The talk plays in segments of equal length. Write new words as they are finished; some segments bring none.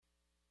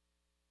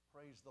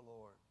Praise the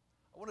Lord.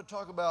 I want to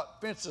talk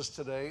about fences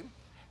today,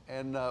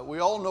 and we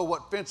all know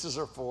what fences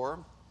are for.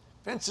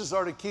 Fences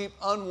are to keep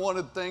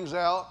unwanted things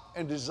out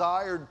and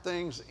desired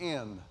things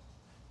in.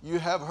 You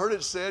have heard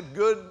it said,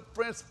 good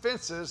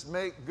fences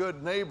make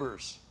good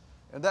neighbors.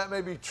 And that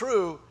may be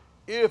true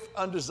if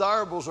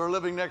undesirables are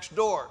living next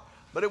door.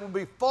 But it will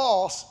be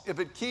false if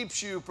it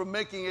keeps you from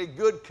making a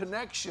good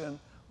connection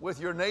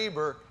with your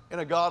neighbor in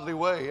a godly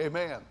way.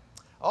 Amen.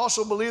 I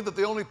also believe that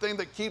the only thing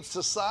that keeps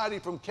society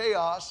from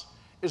chaos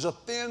is a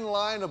thin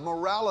line of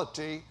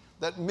morality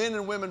that men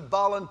and women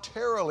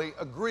voluntarily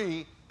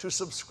agree to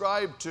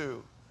subscribe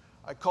to.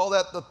 I call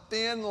that the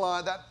thin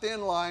line,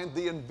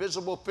 the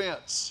invisible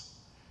fence.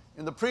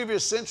 In the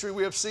previous century,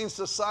 we have seen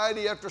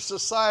society after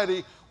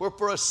society where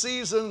for a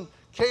season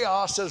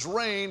chaos has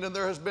reigned and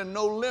there has been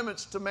no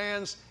limits to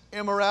man's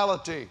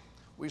immorality.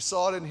 We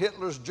saw it in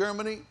Hitler's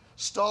Germany,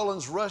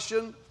 Stalin's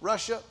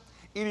Russia,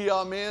 Idi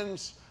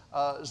Amin's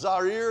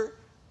Zaire,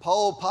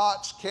 Pol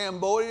Pot's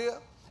Cambodia,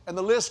 and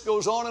the list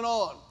goes on and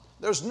on.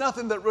 There's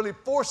nothing that really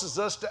forces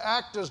us to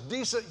act as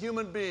decent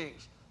human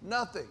beings.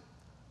 Nothing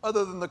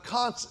other than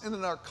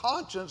in our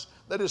conscience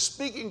that is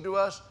speaking to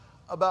us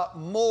about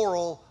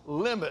moral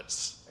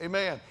limits.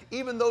 Amen.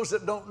 Even those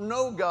that don't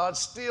know God,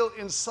 still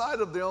inside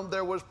of them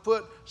there was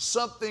put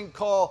something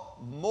called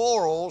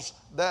morals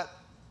that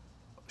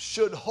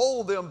should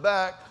hold them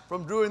back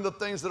from doing the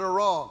things that are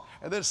wrong.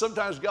 And then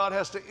sometimes God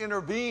has to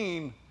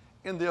intervene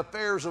in the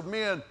affairs of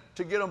men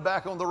to get them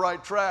back on the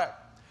right track.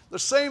 The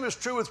same is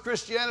true with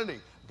Christianity.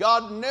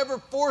 God never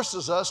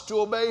forces us to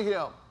obey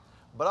Him.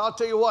 But I'll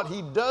tell you what,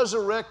 He does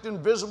erect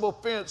invisible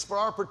fence for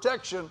our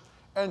protection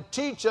and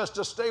teach us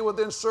to stay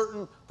within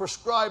certain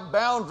prescribed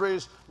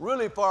boundaries,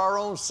 really for our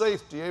own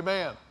safety.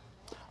 Amen.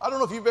 I don't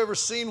know if you've ever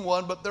seen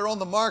one, but they're on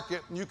the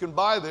market and you can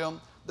buy them.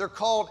 They're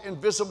called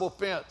invisible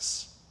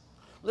fence.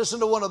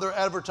 Listen to one of their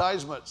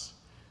advertisements.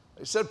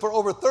 They said, for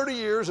over 30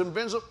 years,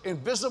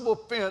 invisible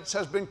fence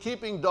has been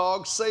keeping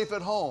dogs safe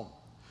at home.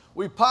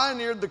 We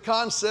pioneered the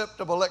concept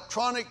of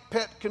electronic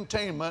pet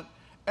containment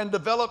and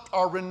developed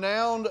our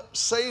renowned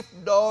Safe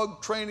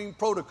Dog Training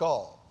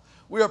Protocol.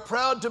 We are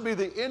proud to be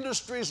the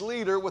industry's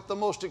leader with the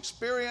most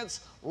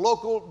experienced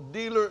local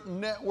dealer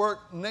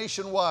network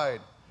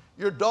nationwide.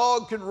 Your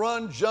dog can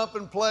run, jump,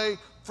 and play,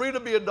 free to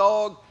be a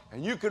dog,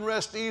 and you can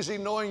rest easy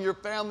knowing your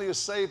family is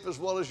safe as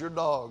well as your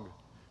dog.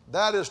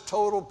 That is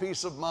total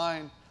peace of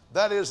mind.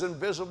 That is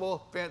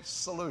invisible fence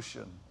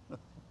solution.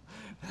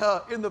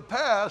 Now, in the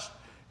past,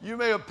 you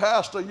may have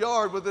passed a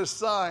yard with this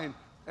sign,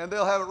 and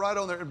they'll have it right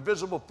on their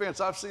invisible fence.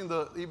 I've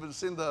even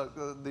seen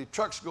the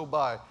trucks go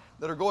by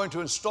that are going to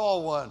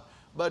install one.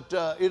 But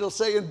it'll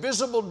say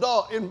invisible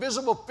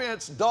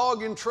fence,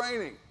 dog in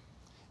training.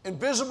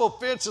 Invisible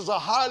fence is a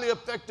highly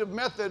effective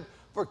method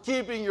for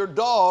keeping your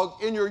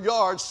dog in your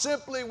yard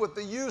simply with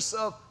the use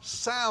of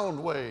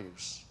sound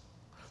waves.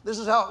 This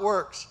is how it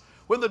works.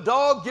 When the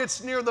dog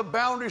gets near the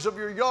boundaries of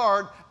your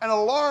yard, an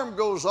alarm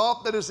goes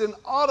off that is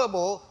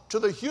inaudible to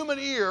the human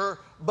ear,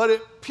 but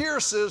it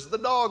pierces the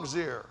dog's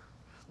ear.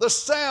 The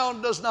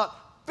sound does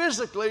not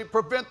physically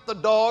prevent the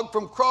dog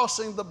from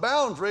crossing the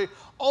boundary.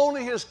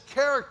 Only his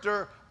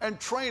character and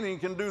training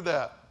can do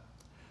that.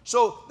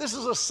 So this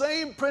is the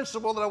same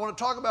principle that I want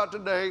to talk about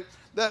today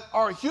that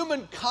our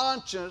human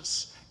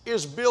conscience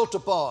is built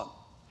upon.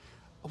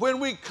 When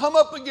we come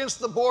up against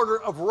the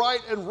border of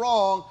right and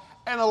wrong,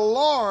 an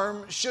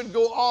alarm should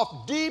go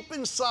off deep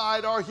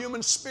inside our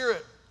human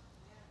spirit.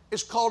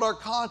 It's called our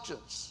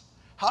conscience.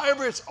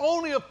 However, it's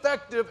only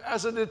effective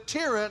as a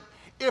deterrent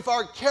if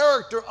our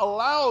character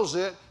allows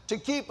it to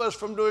keep us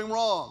from doing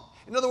wrong.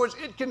 In other words,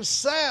 it can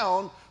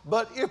sound,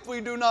 but if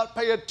we do not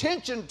pay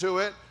attention to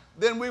it,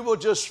 then we will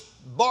just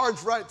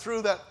barge right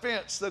through that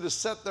fence that is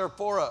set there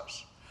for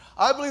us.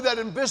 I believe that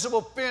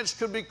invisible fence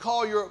could be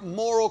called your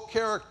moral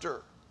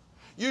character.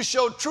 You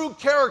show true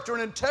character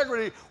and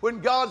integrity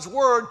when God's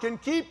Word can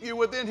keep you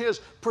within His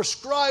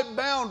prescribed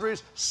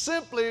boundaries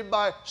simply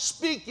by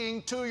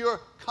speaking to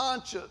your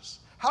conscience.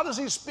 How does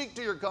He speak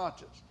to your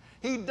conscience?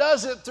 He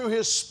does it through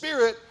His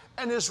Spirit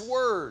and His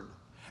Word.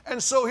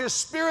 And so His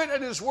Spirit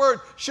and His Word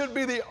should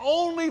be the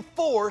only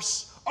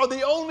force or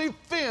the only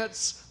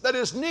fence that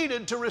is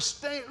needed to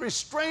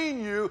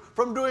restrain you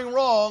from doing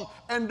wrong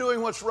and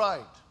doing what's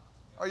right.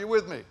 Are you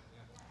with me?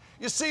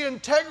 You see,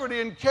 integrity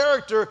and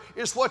character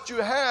is what you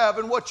have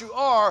and what you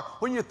are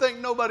when you think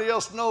nobody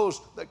else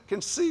knows that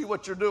can see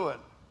what you're doing.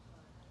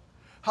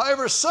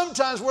 However,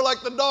 sometimes we're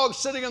like the dog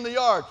sitting in the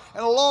yard,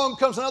 and along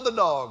comes another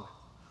dog,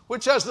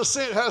 which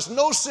has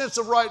no sense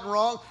of right and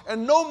wrong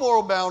and no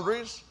moral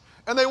boundaries,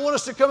 and they want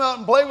us to come out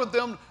and play with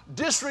them,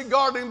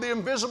 disregarding the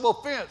invisible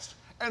fence.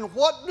 And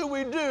what do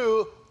we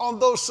do on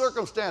those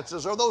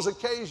circumstances or those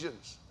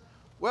occasions?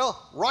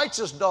 Well,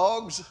 righteous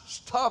dogs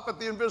stop at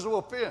the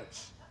invisible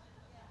fence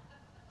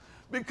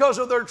because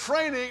of their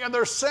training and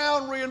their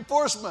sound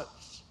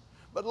reinforcements.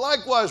 But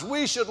likewise,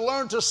 we should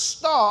learn to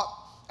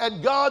stop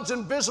at God's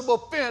invisible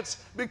fence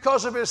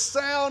because of His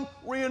sound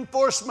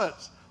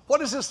reinforcements. What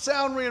is His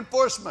sound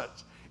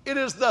reinforcements? It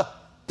is the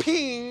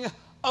ping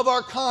of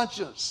our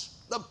conscience.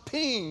 the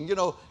ping,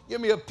 give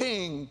me a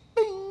ping,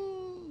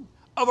 ping,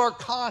 of our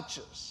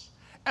conscience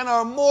and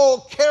our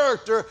moral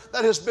character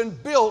that has been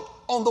built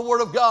on the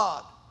Word of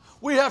God.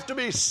 We have to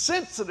be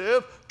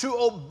sensitive to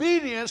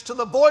obedience to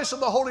the voice of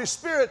the Holy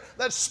Spirit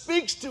that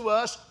speaks to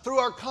us through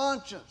our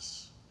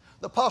conscience.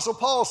 The Apostle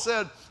Paul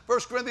said, 1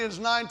 Corinthians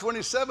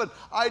 9:27,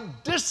 I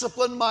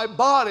discipline my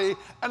body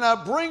and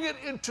I bring it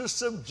into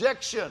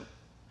subjection,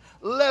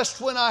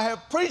 lest when I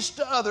have preached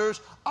to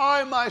others,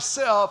 I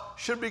myself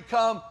should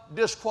become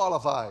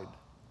disqualified.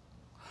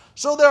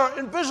 So there are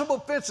invisible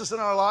fences in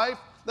our life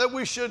that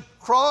we should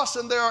cross,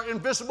 and there are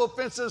invisible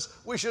fences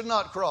we should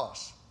not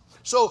cross.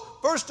 So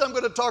first I'm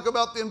going to talk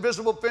about the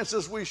invisible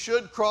fences we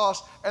should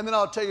cross, and then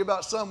I'll tell you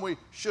about some we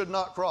should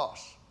not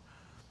cross.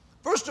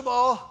 First of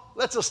all,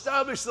 let's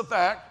establish the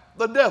fact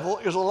the devil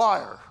is a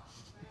liar.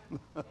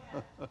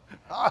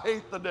 I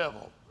hate the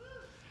devil.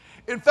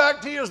 In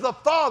fact, he is the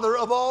father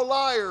of all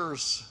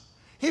liars.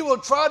 He will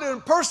try to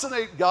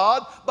impersonate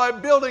God by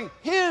building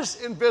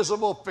his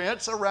invisible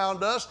fence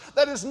around us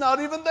that is not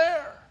even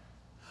there.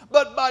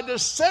 But by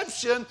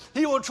deception,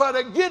 he will try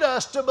to get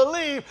us to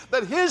believe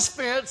that his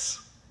fence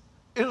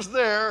is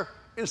there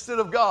instead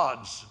of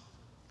God's.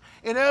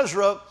 In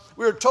Ezra,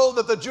 we are told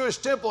that the Jewish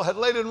temple had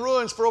laid in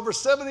ruins for over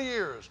 70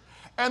 years.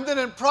 And then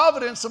in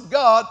providence of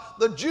God,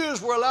 the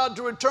Jews were allowed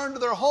to return to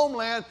their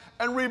homeland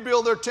and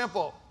rebuild their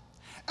temple.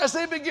 As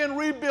they began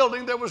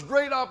rebuilding, there was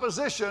great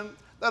opposition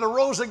that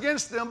arose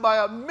against them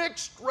by a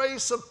mixed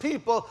race of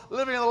people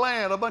living in the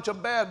land, a bunch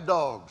of bad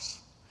dogs.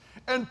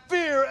 And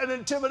fear and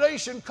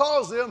intimidation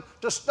caused them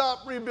to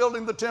stop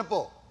rebuilding the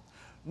temple.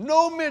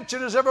 No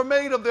mention is ever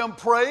made of them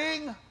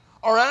praying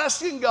or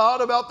asking God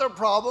about their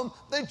problem.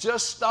 They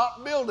just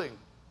stopped building.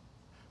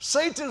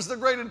 Satan's the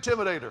great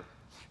intimidator.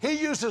 He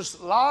uses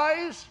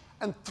lies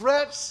and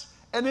threats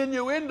and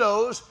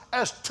innuendos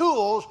as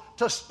tools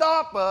to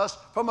stop us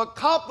from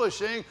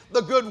accomplishing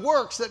the good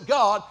works that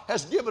God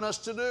has given us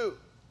to do.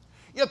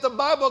 Yet the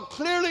Bible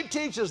clearly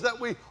teaches that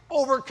we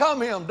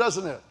overcome him,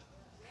 doesn't it?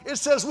 It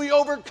says we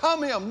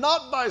overcome him,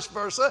 not vice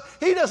versa.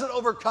 He doesn't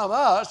overcome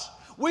us.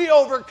 We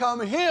overcome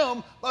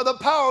him by the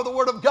power of the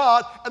Word of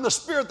God and the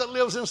Spirit that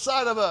lives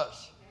inside of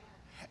us.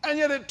 And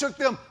yet it took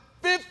them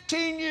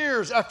 15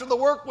 years after the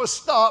work was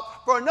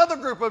stopped for another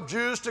group of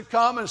Jews to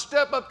come and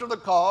step up to the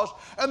cause.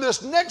 And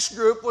this next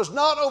group was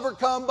not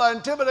overcome by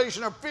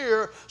intimidation or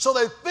fear, so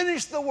they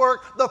finished the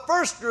work the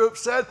first group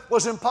said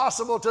was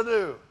impossible to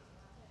do.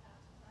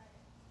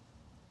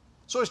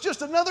 So it's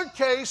just another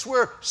case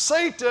where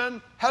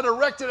Satan had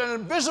erected an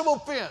invisible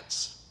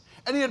fence,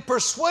 and he had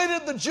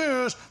persuaded the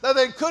Jews that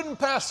they couldn't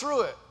pass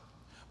through it.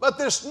 But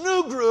this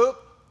new group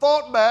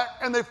fought back,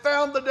 and they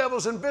found the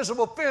devil's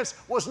invisible fence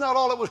was not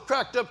all it was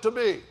cracked up to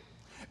be.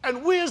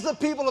 And we as the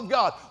people of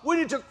God, we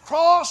need to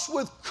cross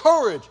with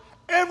courage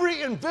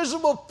every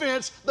invisible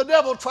fence the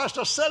devil tries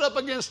to set up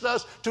against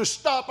us to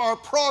stop our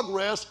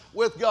progress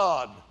with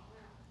God.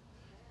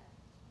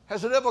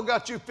 Has the devil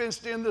got you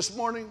fenced in this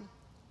morning?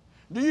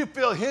 Do you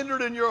feel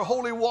hindered in your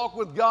holy walk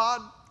with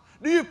God?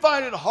 Do you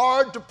find it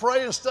hard to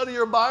pray and study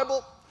your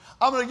Bible?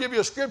 I'm going to give you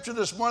a scripture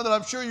this morning that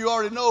I'm sure you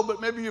already know,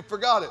 but maybe you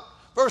forgot it.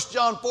 1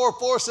 John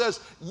 4:4 says,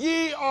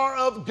 ye are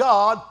of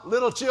God,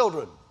 little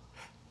children,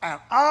 and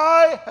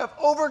I have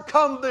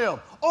overcome them.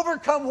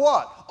 Overcome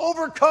what?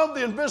 Overcome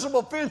the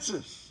invisible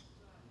fences.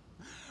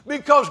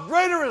 Because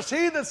greater is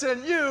he that's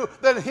in you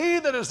than he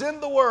that is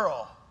in the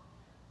world.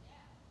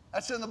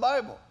 That's in the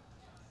Bible.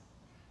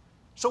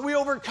 So we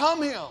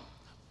overcome him.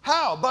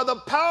 How? By the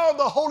power of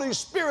the Holy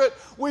Spirit,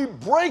 we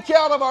break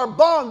out of our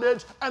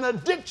bondage and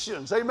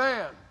addictions.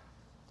 Amen.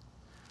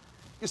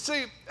 You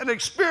see, an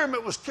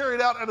experiment was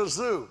carried out at a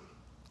zoo.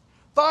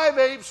 5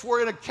 apes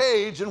were in a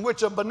cage in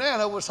which a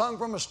banana was hung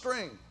from a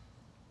string.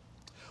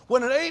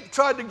 When an ape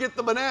tried to get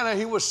the banana,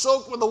 he was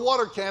soaked with a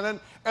water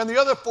cannon, and the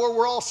other 4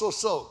 were also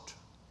soaked.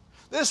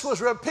 This was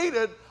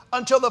repeated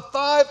until the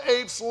 5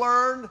 apes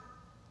learned,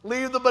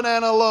 leave the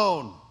banana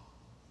alone,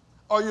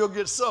 or you'll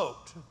get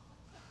soaked.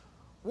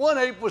 One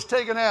ape was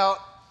taken out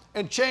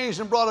and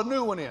changed and brought a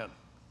new one in.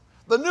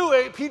 The new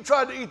ape, he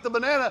tried to eat the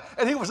banana,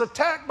 and he was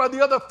attacked by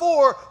the other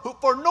 4 who,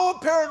 for no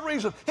apparent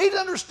reason. He didn't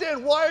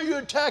understand, why are you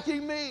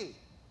attacking me?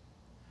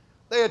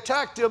 They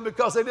attacked him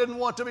because they didn't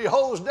want to be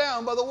hosed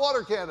down by the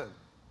water cannon.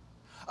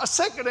 A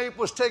second ape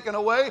was taken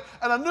away,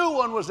 and a new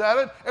one was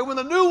added. And when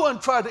the new one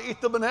tried to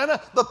eat the banana,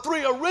 the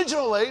 3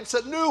 original apes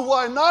that knew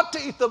why not to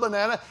eat the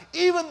banana,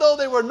 even though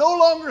they were no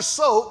longer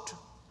soaked,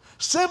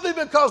 simply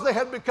because they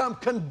had become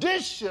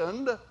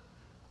conditioned,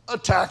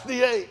 attacked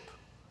the ape.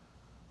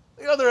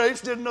 The other apes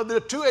didn't know, the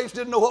 2 apes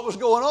didn't know what was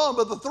going on,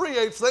 but the 3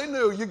 apes, they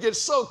knew you get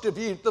soaked if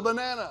you eat the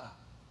banana.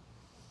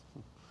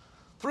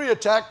 3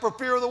 attacked for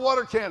fear of the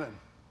water cannon.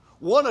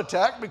 1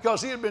 attacked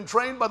because he had been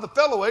trained by the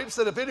fellow apes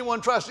that if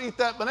anyone tries to eat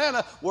that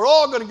banana, we're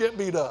all going to get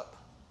beat up.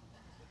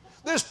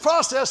 This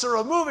process of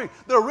removing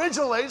the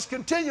original apes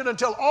continued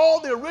until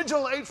all the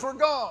original apes were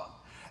gone.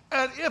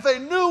 And if a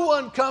new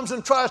one comes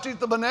and tries to eat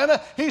the banana,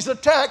 he's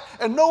attacked,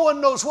 and no one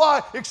knows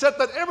why, except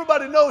that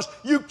everybody knows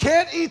you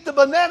can't eat the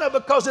banana,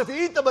 because if you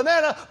eat the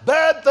banana,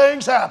 bad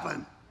things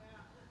happen.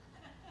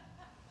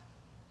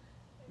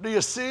 Do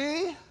you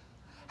see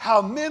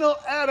how mental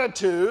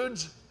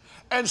attitudes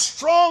and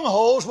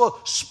strongholds will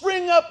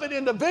spring up in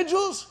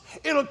individuals?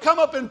 It'll come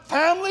up in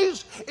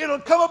families. It'll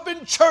come up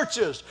in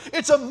churches.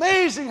 It's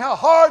amazing how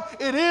hard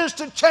it is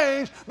to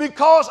change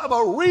because of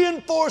a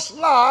reinforced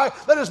lie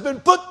that has been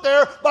put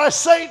there by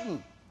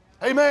Satan.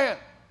 Amen.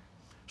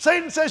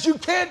 Satan says you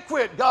can't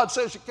quit. God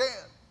says you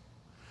can.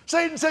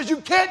 Satan says you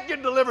can't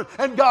get delivered,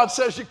 and God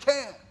says you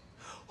can.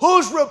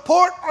 Whose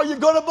report are you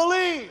going to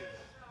believe?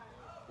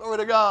 Glory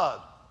to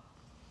God.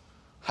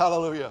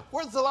 Hallelujah.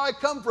 Where does the lie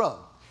come from?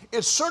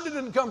 It certainly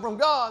didn't come from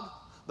God.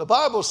 The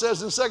Bible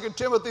says in 2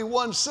 Timothy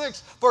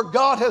 1:6, for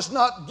God has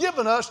not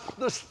given us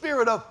the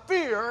spirit of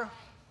fear,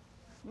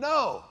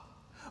 no,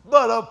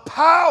 but of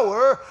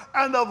power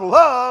and of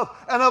love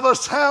and of a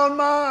sound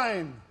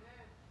mind.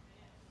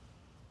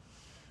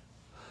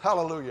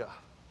 Hallelujah.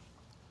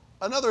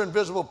 Another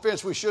invisible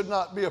fence we should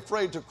not be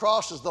afraid to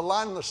cross is the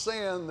line in the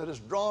sand that is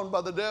drawn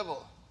by the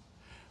devil.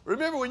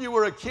 Remember when you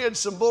were a kid,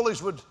 some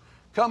bullies would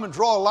come and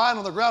draw a line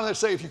on the ground and they'd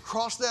say, if you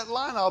cross that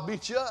line, I'll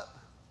beat you up.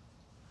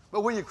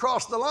 But when you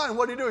crossed the line,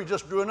 what did he do? He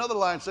just drew another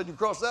line and said, you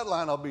cross that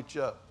line, I'll beat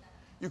you up.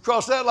 You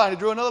cross that line, he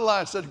drew another line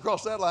and said, you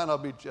cross that line, I'll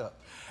beat you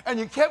up. And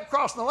you kept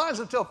crossing the lines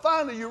until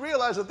finally you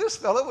realized that this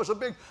fellow was a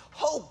big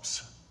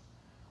hoax.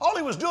 All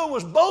he was doing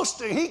was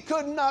boasting. He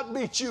could not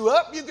beat you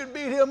up. You could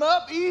beat him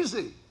up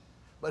easy.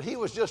 But he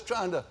was just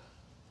trying to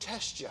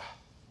test you.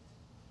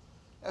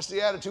 That's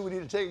the attitude we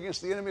need to take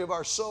against the enemy of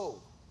our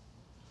soul.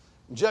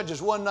 In Judges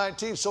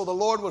 1:19, so the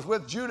Lord was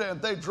with Judah,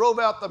 and they drove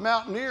out the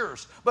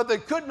mountaineers, but they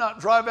could not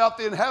drive out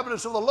the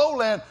inhabitants of the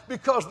lowland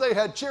because they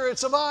had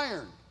chariots of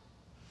iron.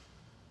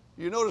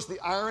 You notice the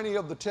irony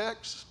of the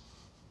text?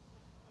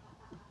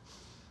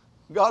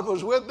 God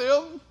was with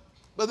them,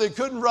 but they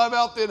couldn't drive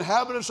out the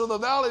inhabitants of the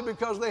valley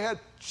because they had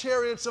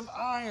chariots of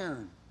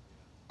iron.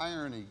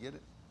 Irony, get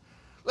it?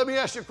 Let me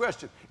ask you a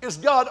question. Is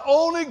God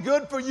only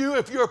good for you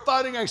if you're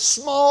fighting a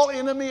small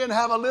enemy and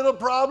have a little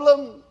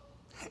problem?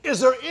 Is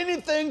there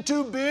anything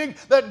too big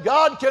that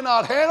God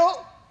cannot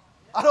handle?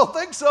 I don't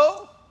think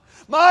so.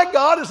 My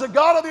God is the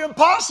God of the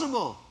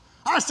impossible.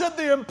 I said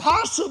the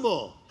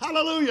impossible.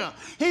 Hallelujah.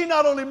 He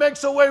not only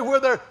makes a way where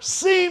there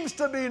seems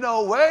to be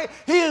no way,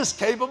 He is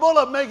capable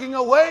of making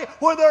a way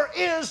where there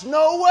is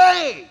no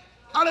way.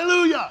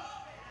 Hallelujah.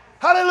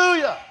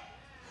 Hallelujah.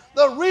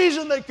 The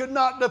reason they could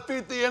not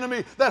defeat the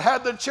enemy that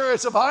had the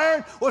chariots of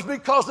iron was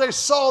because they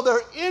saw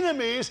their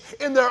enemies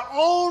in their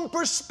own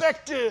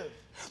perspective.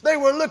 They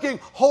were looking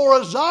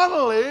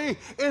horizontally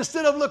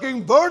instead of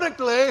looking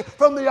vertically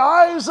from the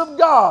eyes of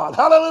God.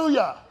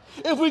 Hallelujah.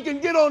 If we can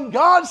get on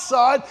God's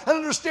side and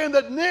understand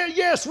that,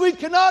 yes, we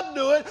cannot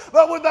do it,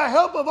 but with the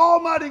help of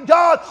Almighty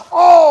God,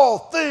 all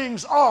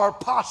things are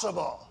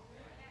possible.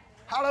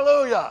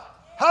 Hallelujah.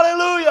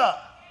 Hallelujah.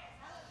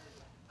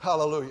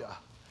 Hallelujah.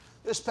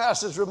 This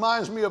passage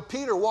reminds me of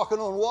Peter walking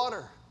on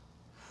water.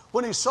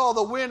 When he saw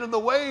the wind and the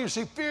waves,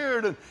 he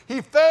feared and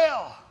he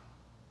fell.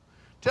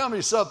 Tell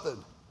me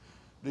something.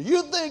 Do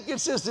you think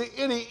it's just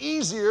any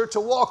easier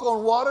to walk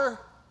on water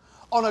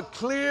on a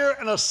clear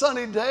and a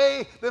sunny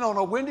day than on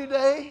a windy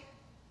day?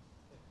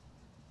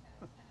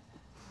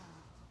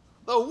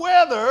 The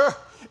weather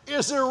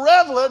is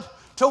irrelevant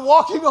to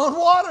walking on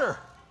water.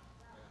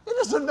 It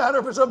doesn't matter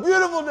if it's a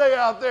beautiful day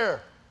out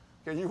there.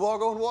 Can you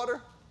walk on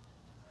water?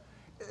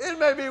 It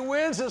may be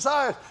winds as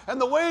high, and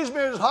the waves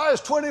may be as high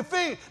as 20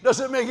 feet. Does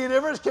it make any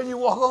difference? Can you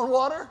walk on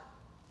water?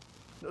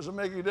 Doesn't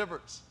make any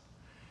difference.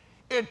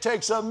 It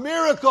takes a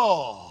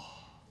miracle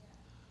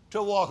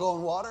to walk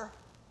on water,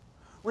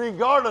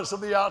 regardless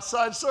of the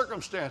outside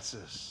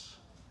circumstances.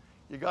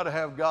 You got to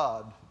have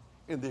God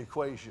in the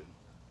equation.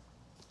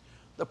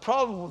 The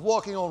problem with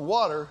walking on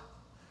water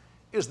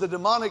is the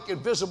demonic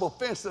invisible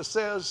fence that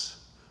says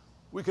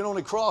we can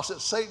only cross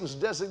at Satan's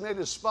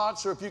designated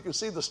spots or if you can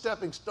see the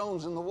stepping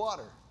stones in the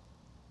water.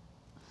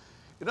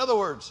 In other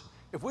words,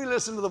 if we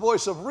listen to the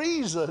voice of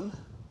reason,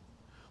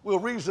 we'll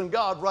reason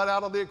God right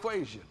out of the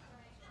equation.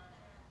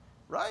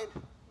 Right?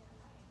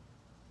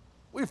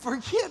 We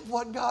forget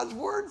what God's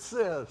Word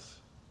says.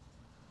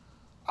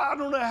 I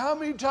don't know how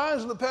many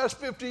times in the past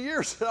 50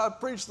 years that I've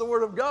preached the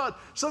Word of God,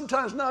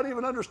 sometimes not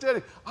even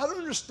understanding. I don't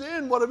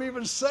understand what I'm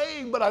even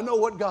saying, but I know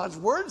what God's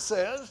Word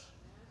says.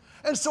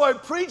 And so I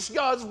preach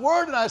God's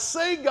Word and I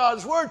say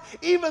God's Word,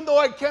 even though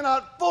I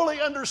cannot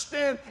fully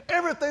understand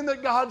everything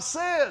that God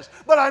says.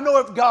 But I know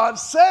if God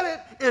said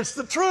it, it's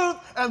the truth,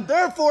 and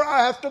therefore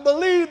I have to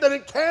believe that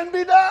it can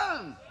be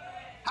done.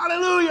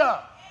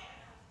 Hallelujah.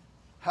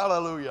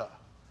 Hallelujah.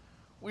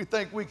 We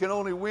think we can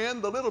only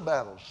win the little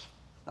battles,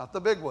 not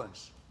the big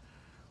ones.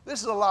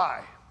 This is a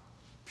lie,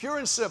 pure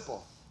and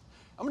simple.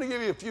 I'm going to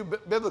give you a few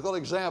biblical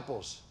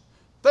examples.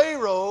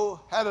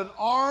 Pharaoh had an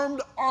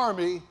armed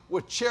army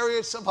with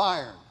chariots of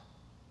iron.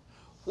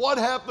 What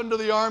happened to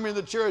the army and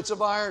the chariots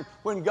of iron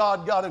when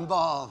God got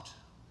involved?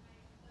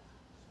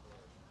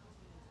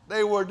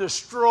 They were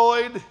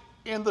destroyed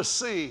in the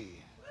sea.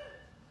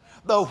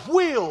 The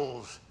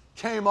wheels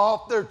came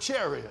off their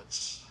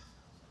chariots.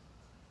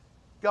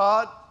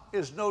 God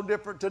is no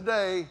different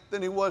today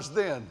than He was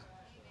then.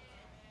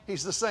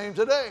 He's the same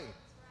today.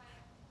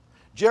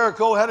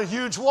 Jericho had a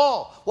huge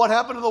wall. What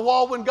happened to the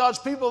wall when God's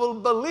people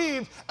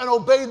believed and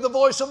obeyed the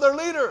voice of their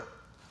leader?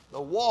 The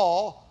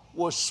wall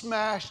was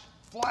smashed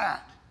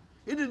flat.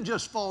 It didn't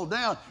just fall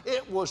down,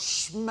 it was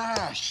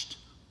smashed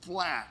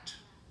flat.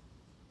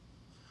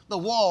 The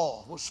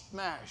wall was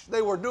smashed.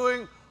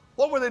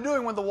 What were they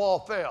doing when the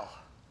wall fell?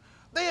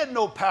 They had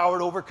no power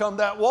to overcome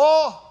that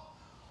wall.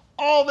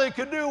 All they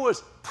could do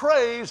was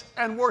praise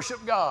and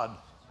worship God.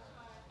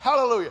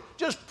 Hallelujah.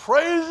 Just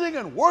praising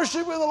and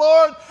worshiping the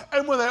Lord.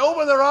 And when they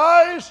opened their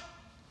eyes,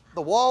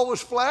 the wall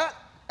was flat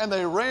and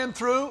they ran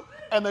through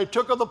and they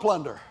took of the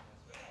plunder.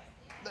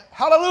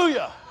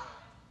 Hallelujah.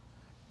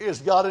 Is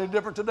God any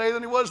different today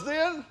than he was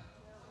then?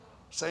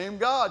 Same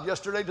God,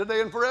 yesterday,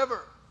 today, and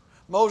forever.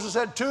 Moses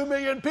had 2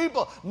 million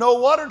people, no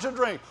water to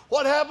drink.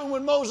 What happened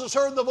when Moses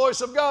heard the voice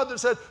of God that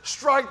said,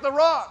 strike the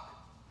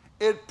rock?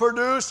 It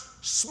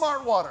produced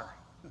smart water.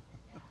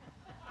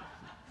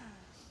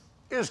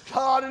 Is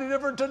God any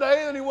different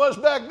today than he was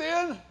back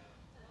then?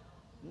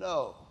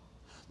 No.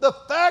 The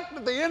fact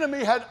that the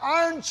enemy had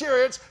iron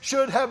chariots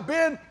should have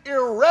been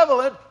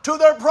irrelevant to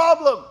their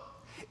problem.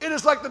 It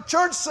is like the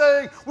church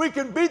saying, we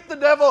can beat the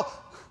devil.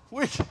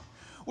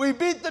 We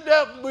beat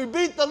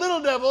the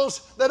little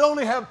devils that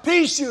only have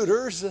pea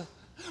shooters,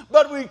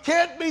 but we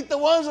can't beat the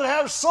ones that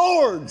have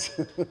swords.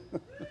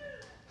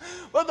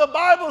 But the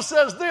Bible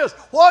says this,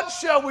 what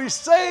shall we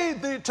say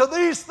to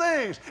these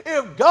things?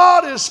 If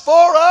God is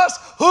for us,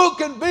 who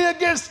can be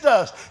against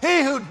us?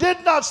 He who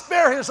did not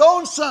spare his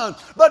own son,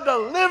 but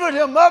delivered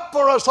him up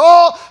for us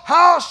all,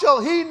 how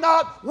shall he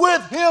not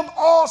with him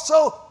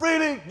also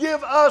freely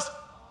give us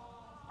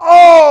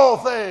all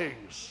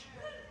things?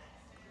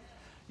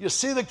 You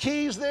see the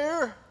keys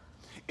there?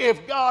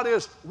 If God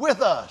is with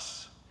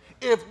us,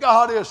 if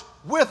God is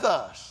with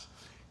us,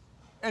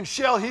 and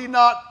shall he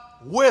not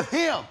with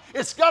him?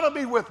 It's got to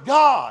be with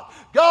God.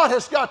 God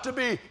has got to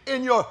be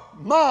in your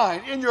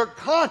mind, in your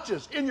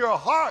conscience, in your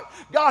heart.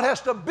 God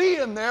has to be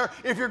in there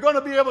if you're going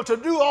to be able to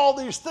do all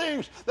these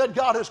things that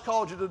God has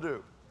called you to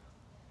do.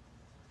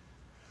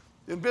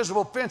 The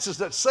invisible fences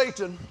that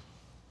Satan,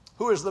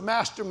 who is the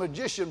master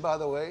magician, by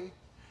the way,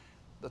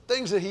 the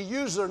things that he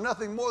uses are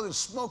nothing more than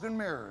smoke and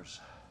mirrors.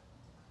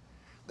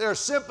 They're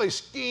simply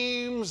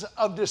schemes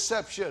of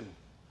deception.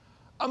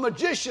 A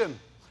magician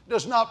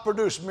does not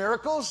produce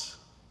miracles.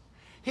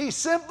 He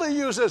simply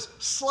uses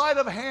sleight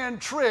of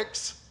hand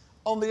tricks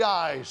on the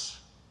eyes.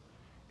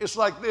 It's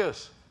like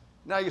this.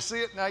 Now you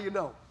see it, now you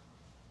don't.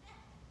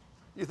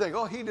 You think,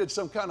 oh, he did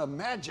some kind of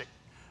magic.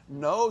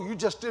 No, you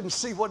just didn't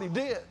see what he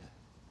did.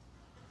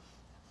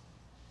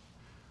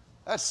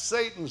 That's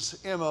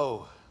Satan's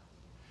MO.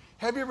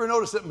 Have you ever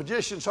noticed that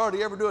magicians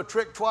hardly ever do a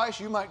trick twice?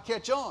 You might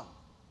catch on.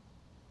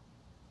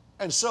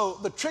 And so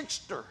the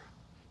trickster,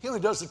 he only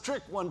does the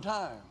trick one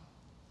time.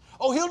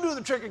 Oh, he'll do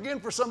the trick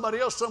again for somebody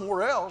else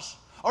somewhere else.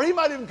 Or he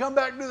might even come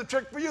back and do the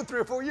trick for you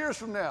 3 or 4 years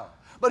from now.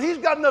 But he's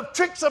got enough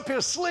tricks up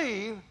his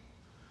sleeve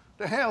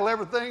to handle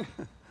everything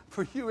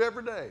for you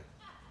every day.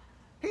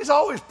 He's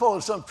always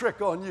pulling some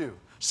trick on you,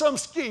 some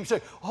scheme.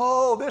 Say,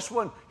 oh, this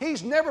one,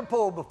 he's never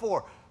pulled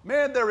before.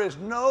 Man, there is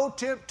no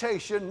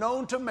temptation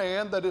known to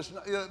man that is,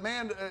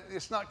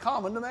 it's not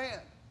common to man.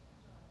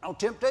 No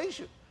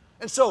temptation.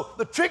 And so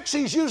the tricks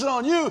he's using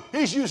on you,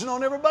 he's using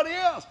on everybody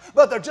else.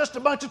 But they're just a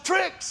bunch of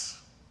tricks.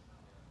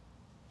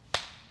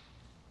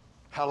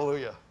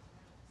 Hallelujah.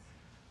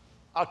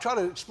 I'll try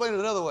to explain it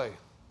another way.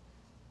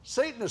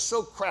 Satan is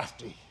so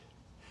crafty.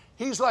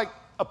 He's like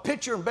a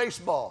pitcher in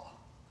baseball.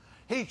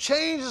 He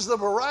changes the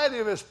variety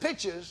of his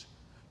pitches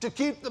to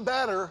keep the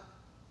batter,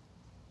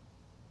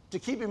 to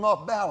keep him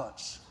off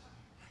balance.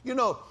 You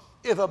know,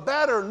 if a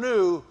batter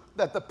knew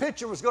that the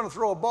pitcher was going to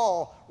throw a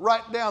ball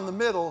right down the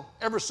middle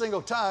every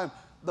single time,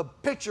 the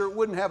pitcher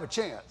wouldn't have a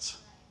chance,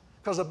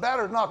 because the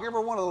batter would knock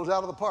every one of those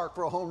out of the park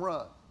for a home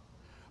run.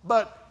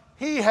 But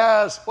he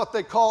has what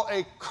they call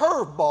a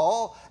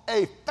curveball,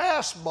 a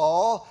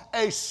fastball,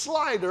 a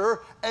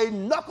slider, a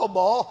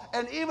knuckleball,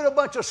 and even a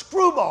bunch of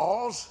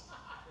screwballs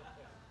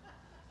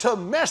to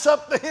mess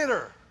up the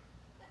hitter.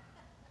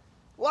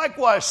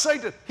 Likewise,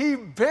 Satan, he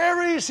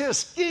varies his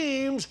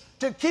schemes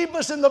to keep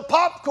us in the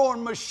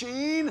popcorn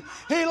machine.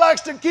 He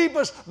likes to keep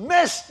us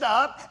messed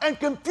up and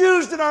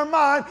confused in our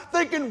mind,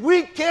 thinking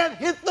we can't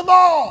hit the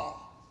ball.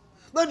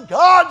 But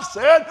God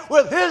said,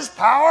 with his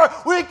power,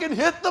 we can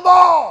hit the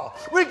ball.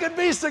 We can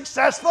be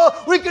successful.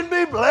 We can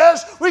be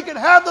blessed. We can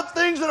have the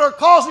things that are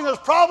causing us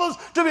problems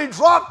to be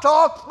dropped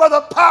off by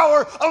the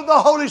power of the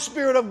Holy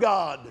Spirit of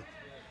God.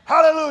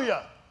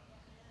 Hallelujah.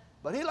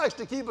 But he likes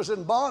to keep us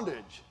in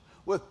bondage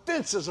with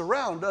fences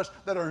around us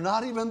that are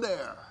not even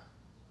there.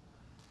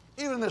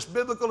 Even this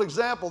biblical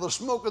example, the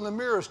smoke and the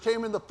mirrors,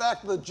 came in the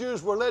fact that the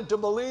Jews were led to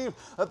believe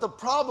that the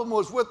problem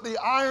was with the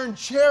iron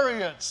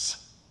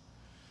chariots,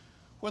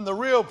 when the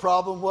real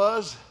problem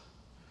was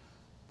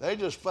they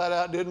just flat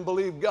out didn't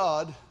believe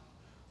God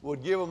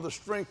would give them the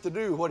strength to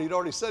do what he'd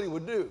already said he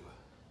would do.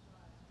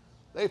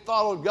 They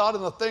followed God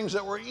in the things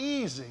that were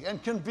easy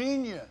and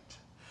convenient,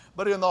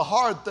 but in the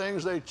hard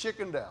things they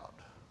chickened out.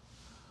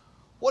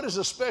 What is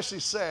especially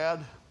sad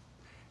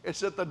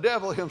is that the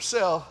devil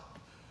himself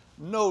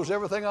knows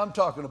everything I'm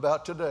talking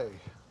about today.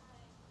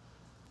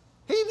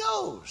 He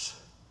knows.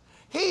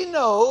 He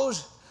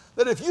knows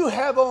that if you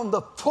have on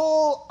the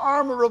full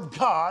armor of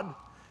God,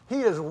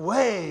 he is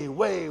way,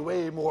 way,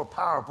 way more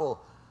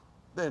powerful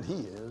than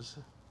he is.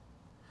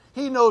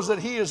 He knows that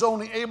he is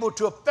only able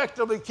to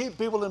effectively keep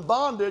people in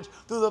bondage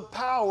through the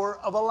power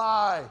of a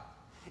lie.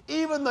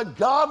 Even the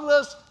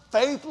godless,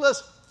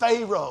 faithless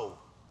Pharaoh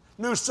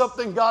knew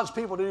something God's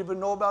people didn't even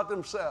know about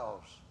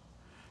themselves.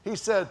 He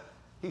said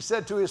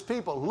to his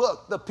people,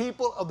 look, the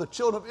people of the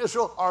children of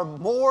Israel are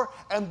more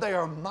and they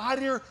are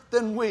mightier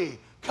than we.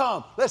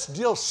 Come, let's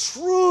deal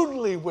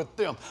shrewdly with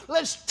them.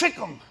 Let's trick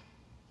them.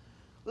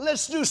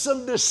 Let's do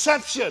some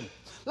deception.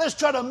 Let's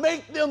try to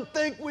make them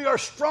think we are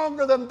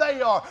stronger than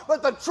they are.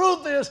 But the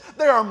truth is,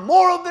 there are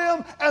more of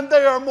them and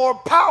they are more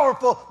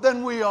powerful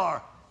than we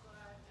are.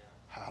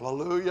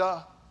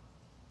 Hallelujah.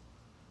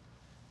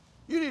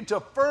 You need to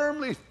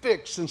firmly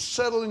fix and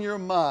settle in your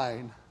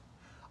mind,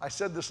 I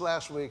said this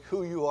last week,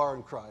 who you are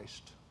in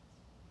Christ.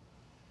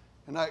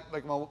 And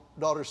like my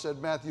daughter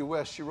said, Matthew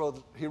West, he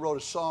wrote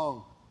a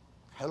song,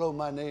 Hello,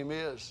 My Name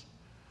Is.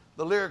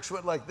 The lyrics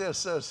went like this,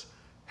 says,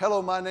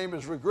 hello, my name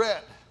is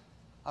regret.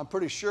 I'm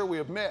pretty sure we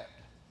have met.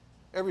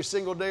 Every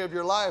single day of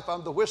your life,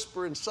 I'm the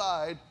whisper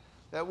inside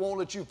that won't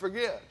let you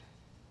forget.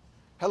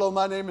 Hello,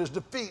 my name is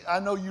defeat. I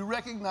know you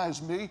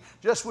recognize me.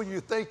 Just when you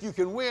think you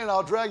can win,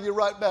 I'll drag you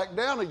right back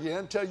down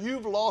again till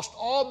you've lost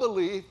all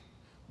belief.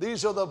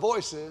 These are the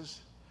voices,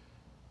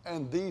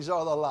 and these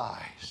are the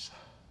lies.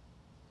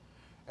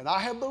 And I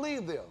have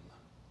believed them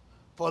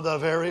for the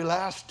very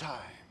last time.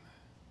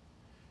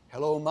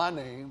 Hello, my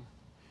name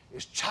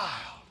is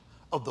child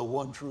of the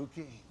one true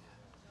King.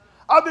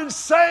 I've been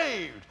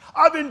saved,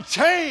 I've been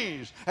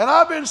changed, and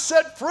I've been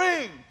set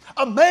free.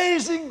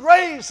 Amazing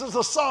grace is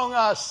the song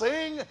I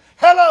sing.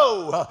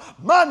 Hello,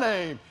 my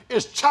name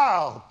is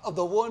child of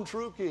the one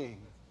true King.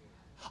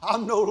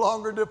 I'm no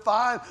longer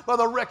defined by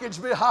the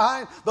wreckage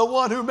behind. The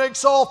one who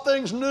makes all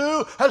things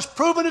new has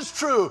proven it's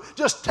true.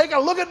 Just take a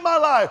look at my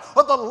life.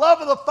 What the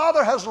love of the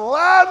Father has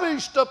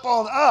lavished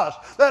upon us,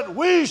 that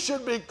we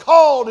should be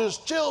called his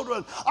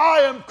children.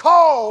 I am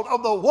called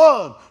of the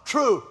one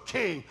true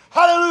King.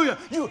 Hallelujah.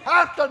 You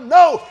have to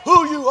know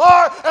who you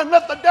are and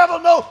let the devil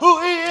know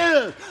who he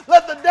is.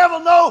 Let the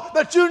devil know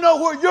that you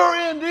know where your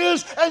end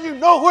is and you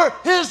know where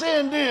his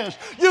end is.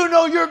 You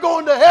know you're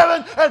going to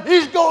heaven and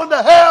he's going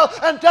to hell,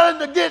 and tell him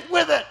to get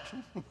with it.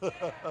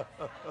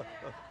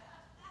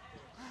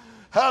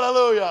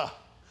 Hallelujah.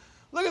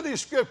 Look at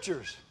these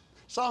scriptures.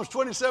 Psalms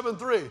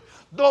 27:3.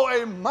 Though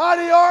a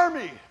mighty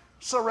army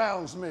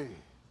surrounds me,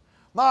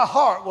 my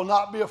heart will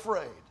not be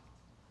afraid.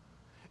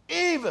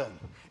 Even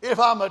if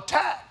I'm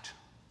attacked,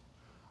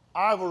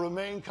 I will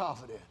remain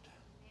confident.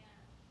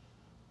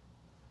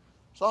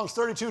 Psalms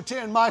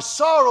 32:10,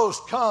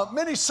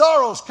 many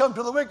sorrows come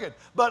to the wicked,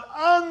 but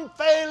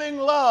unfailing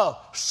love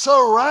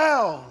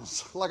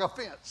surrounds like a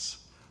fence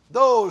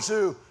those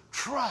who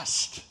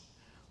trust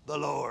the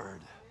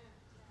Lord.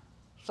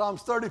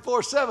 Psalms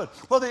 34:7,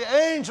 for the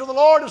angel of the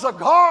Lord is a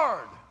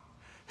guard.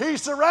 He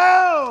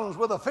surrounds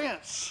with a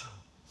fence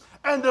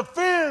and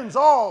defends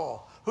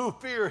all who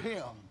fear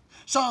him.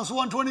 Psalms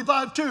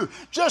 125:2,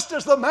 just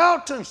as the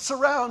mountains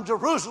surround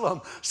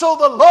Jerusalem, so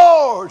the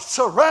Lord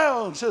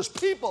surrounds his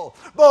people,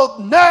 both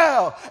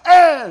now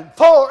and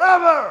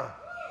forever.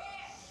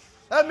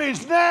 That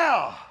means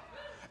now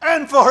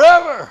and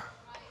forever.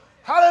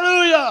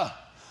 Hallelujah.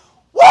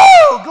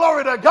 Woo!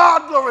 Glory to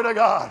God, glory to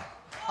God.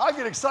 I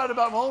get excited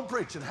about my own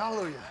preaching.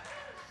 Hallelujah.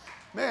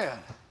 Man,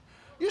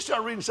 you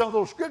start reading some of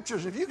those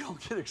scriptures, if you don't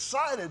get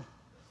excited,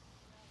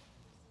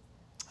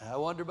 I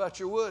wonder about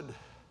your wood.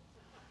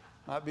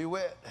 Might be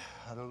wet.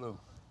 I don't know.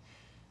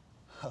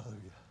 Hallelujah.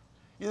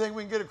 You think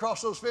we can get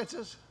across those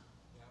fences?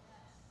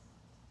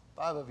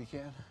 5 of you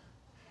can.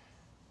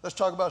 Let's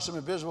talk about some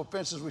invisible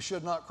fences we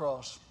should not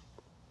cross.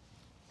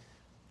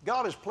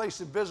 God has placed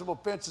invisible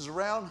fences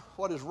around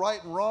what is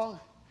right and wrong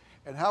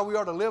and how we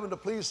are to live and to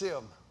please him.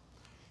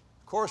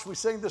 Of course, we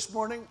sing this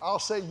morning, I'll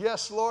say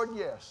yes, Lord,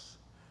 yes,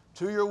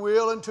 to your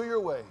will and to your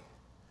way.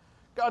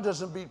 God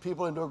doesn't beat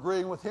people into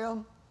agreeing with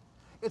him.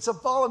 It's a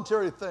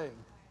voluntary thing.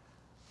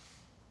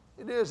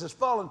 It is, it's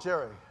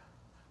voluntary.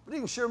 But he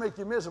can sure make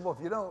you miserable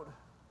if you don't.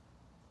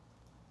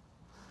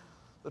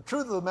 The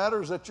truth of the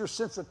matter is that your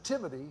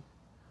sensitivity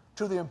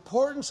to the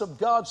importance of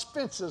God's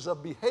fences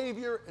of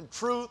behavior and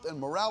truth and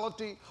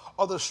morality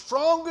are the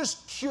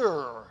strongest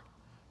cure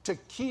to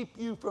keep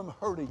you from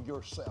hurting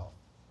yourself.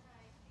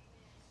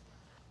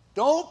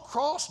 Don't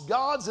cross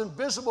God's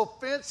invisible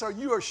fence or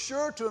you are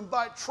sure to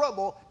invite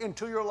trouble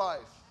into your life.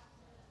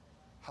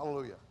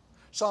 Hallelujah.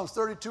 Psalms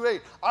 32:8,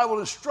 I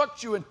will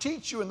instruct you and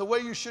teach you in the way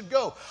you should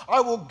go.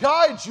 I will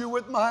guide you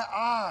with my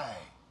eye.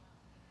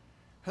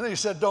 And then he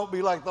said, don't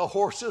be like the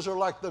horses or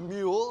like the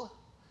mule.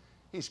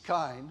 He's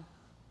kind.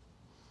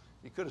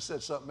 He could have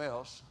said something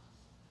else.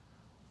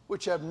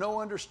 Which have no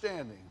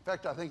understanding. In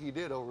fact, I think he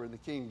did over in the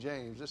King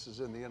James. This is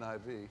in the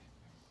NIV.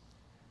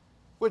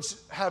 which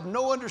have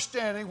no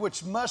understanding,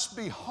 which must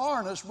be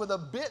harnessed with a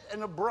bit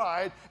and a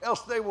bride,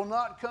 else they will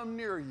not come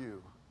near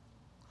you.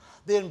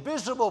 The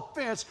invisible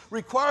fence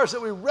requires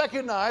that we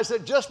recognize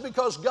that just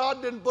because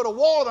God didn't put a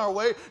wall in our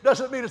way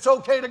doesn't mean it's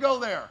okay to go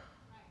there.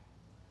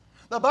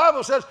 The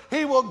Bible says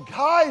He will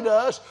guide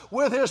us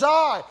with His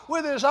eye,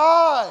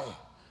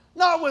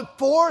 Not with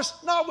force,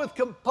 not with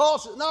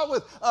compulsion,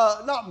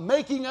 not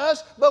making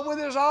us, but with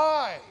His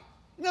eye.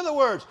 In other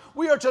words,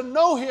 we are to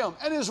know Him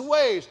and His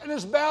ways and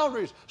His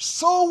boundaries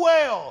so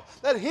well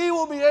that He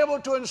will be able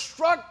to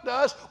instruct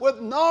us with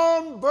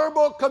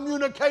nonverbal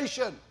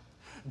communication.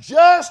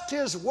 Just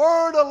His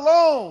Word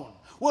alone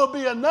will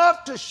be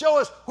enough to show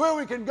us where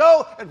we can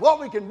go and what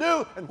we can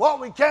do and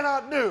what we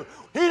cannot do.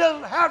 He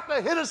doesn't have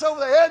to hit us over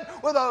the head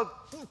with a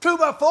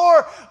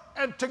 2x4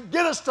 and to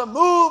get us to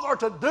move or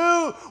to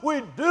do.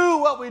 We do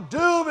what we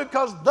do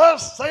because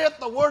thus saith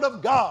the Word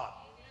of God.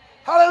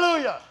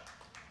 Hallelujah.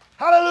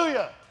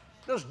 Hallelujah.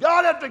 Does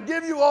God have to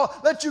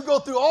let you go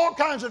through all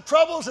kinds of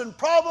troubles and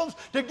problems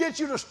to get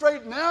you to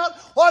straighten out?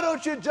 Why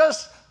don't you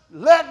just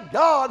let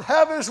God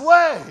have His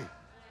way?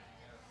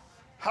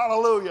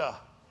 Hallelujah.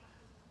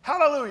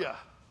 Hallelujah.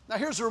 Now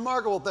here's the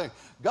remarkable thing.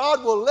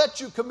 God will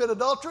let you commit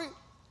adultery.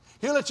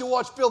 He'll let you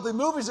watch filthy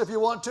movies if you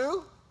want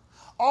to,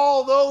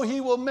 although He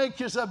will make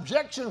His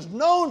objections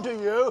known to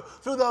you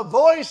through the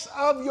voice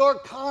of your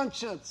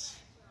conscience.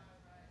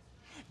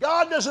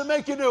 God doesn't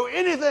make you do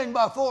anything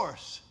by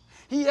force.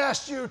 He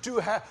asks you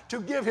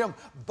to give Him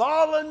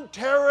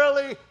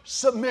voluntarily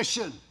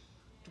submission,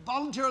 to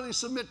voluntarily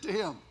submit to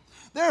Him.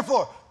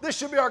 Therefore, this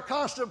should be our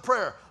constant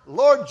prayer.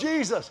 Lord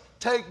Jesus,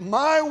 take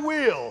my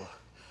will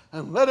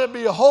and let it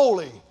be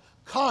wholly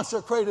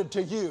consecrated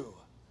to You,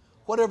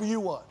 whatever You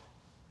want.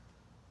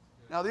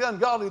 Now, the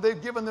ungodly,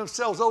 they've given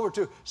themselves over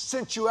to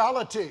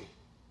sensuality,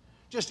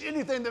 just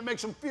anything that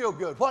makes them feel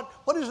good. What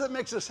is it that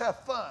makes us have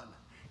fun?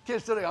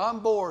 Kids today, I'm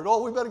bored.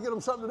 Oh, we better get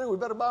them something to do. We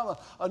better buy them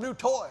a new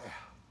toy,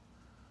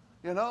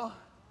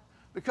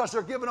 because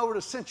they're given over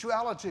to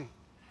sensuality.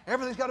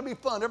 Everything's got to be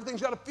fun.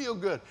 Everything's got to feel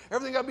good.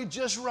 Everything's got to be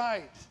just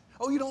right.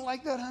 Oh, you don't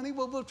like that, honey?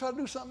 Well, we'll try to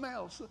do something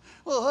else.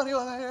 Well, honey,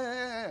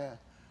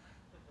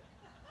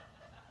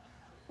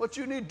 what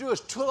you need to do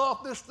is tool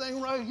off this thing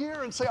right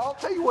here and say, I'll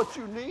tell you what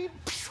you need.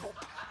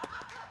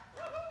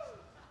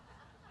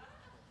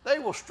 They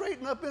will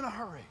straighten up in a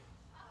hurry.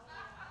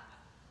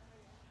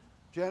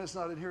 Janet's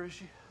not in here, is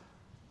she?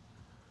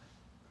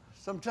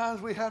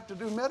 Sometimes we have to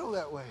do metal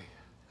that way.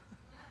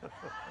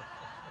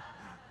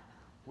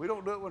 We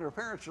don't do it when our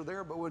parents are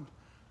there, but when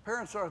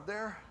parents aren't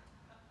there,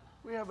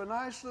 we have a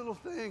nice little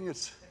thing.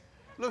 It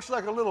looks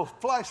like a little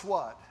fly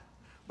swat,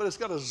 but it's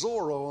got a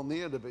Zorro on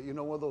the end of it. You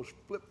know, one of those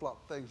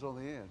flip-flop things on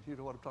the end. You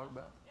know what I'm talking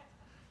about?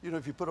 You know,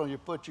 if you put it on your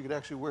foot, you could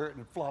actually wear it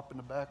and flop in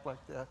the back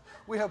like that.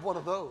 We have one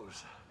of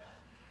those.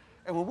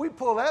 And when we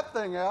pull that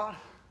thing out,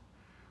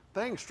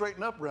 things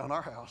straighten up around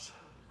our house.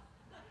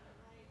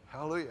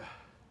 Hallelujah.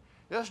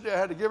 Yesterday I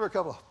had to give her a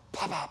couple of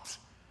pop-ups.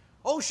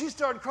 Oh, she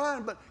started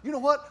crying, but you know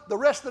what? The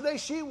rest of the day,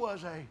 she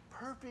was a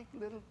perfect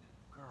little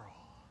girl.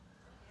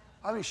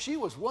 I mean, she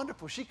was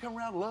wonderful. She come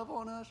around and love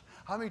on us.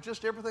 I mean,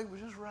 just everything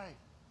was just right.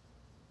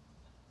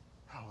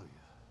 Hallelujah.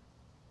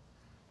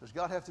 Does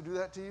God have to do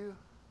that to you?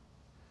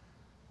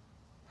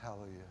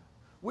 Hallelujah.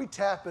 We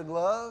tap in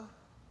love.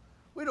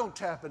 We don't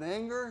tap in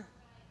anger.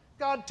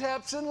 God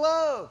taps in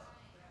love.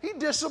 He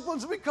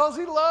disciplines because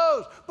He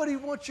loves, but He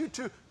wants you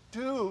to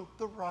do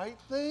the right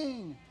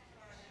thing.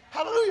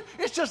 Hallelujah.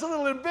 It's just a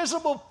little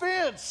invisible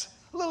fence.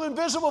 A little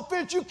invisible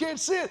fence. You can't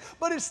see it,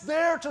 but it's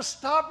there to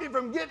stop you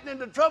from getting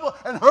into trouble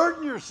and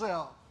hurting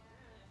yourself.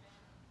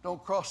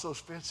 Don't cross those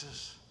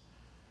fences.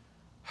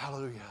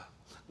 Hallelujah.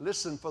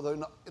 Listen for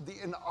the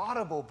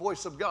inaudible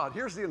voice of God.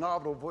 Here's the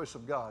inaudible voice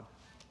of God.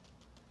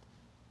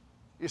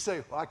 You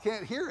say, well, I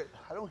can't hear it.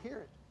 I don't hear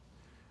it.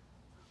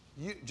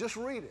 You just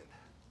read it.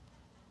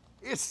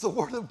 It's the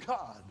Word of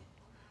God.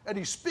 And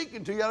He's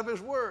speaking to you out of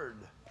His Word.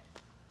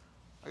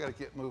 I got to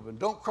get moving.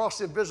 Don't cross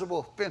the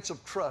invisible fence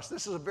of trust.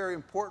 This is a very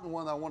important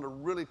one I want to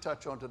really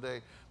touch on today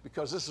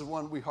because this is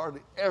one we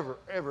hardly ever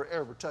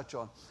touch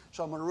on.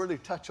 So I'm going to really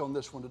touch on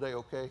this one today,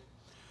 okay?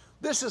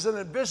 This is an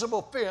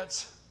invisible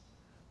fence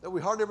that we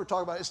hardly ever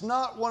talk about. It's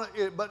not one,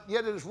 but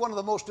yet it is one of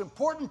the most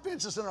important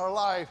fences in our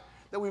life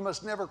that we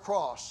must never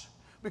cross.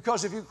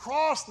 Because if you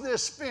cross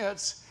this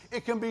fence,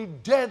 it can be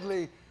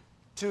deadly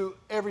to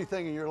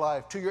everything in your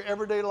life, to your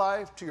everyday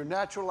life, to your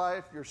natural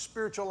life, your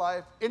spiritual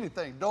life,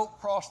 anything. Don't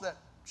cross that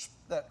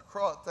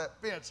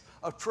fence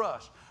of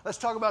trust. Let's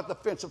talk about the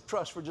fence of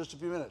trust for just a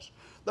few minutes.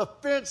 The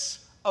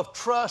fence of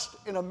trust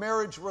in a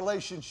marriage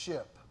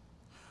relationship.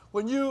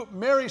 When you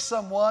marry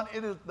someone,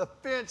 the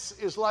fence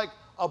is like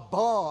a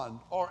bond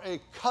or a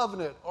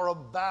covenant or a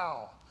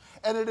vow,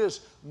 and it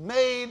is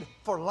made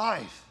for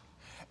life.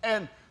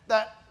 And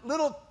that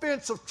little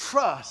fence of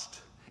trust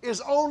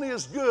is only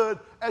as good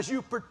as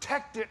you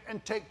protect it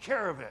and take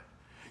care of it.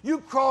 You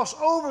cross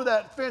over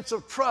that fence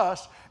of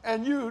trust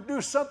and you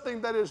do something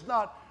that is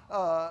not,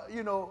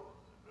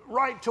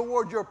 right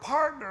toward your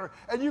partner,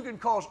 and you can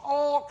cause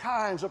all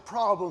kinds of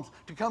problems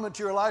to come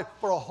into your life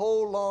for a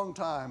whole long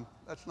time.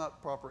 That's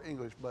not proper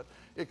English, but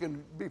it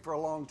can be for a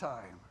long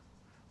time,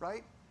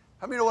 right?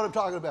 How many know what I'm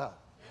talking about?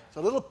 It's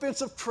a little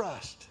fence of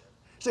trust.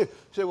 Say,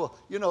 well,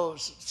 you know,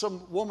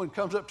 some woman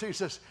comes up to you and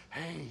says,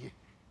 hey,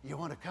 you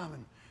want to come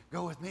and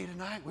go with me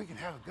tonight? We can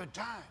have a good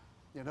time,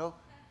 you know?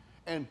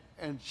 And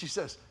she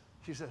says,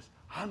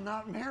 I'm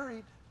not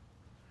married.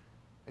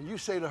 And you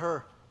say to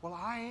her, well,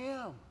 I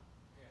am.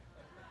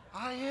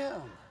 I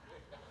am.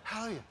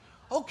 Hallelujah.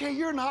 Okay,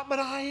 you're not, but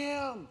I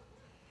am.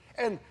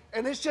 And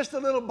it's just a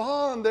little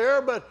bond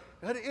there, but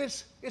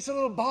it's a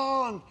little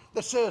bond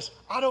that says,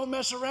 I don't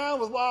mess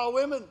around with wild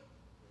women.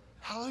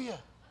 Hallelujah.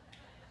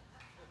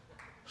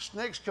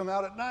 Snakes come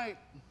out at night.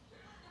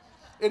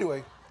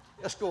 Anyway,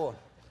 let's go on.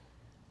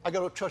 I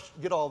got to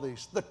get all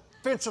these. The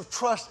fence of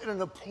trust in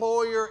an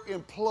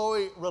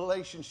employer-employee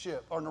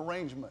relationship or an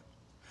arrangement.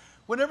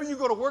 Whenever you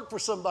go to work for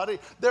somebody,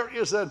 there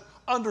is an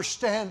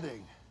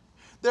understanding.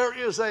 There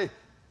is a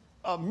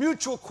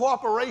mutual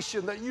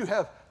cooperation that you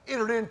have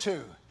entered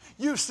into.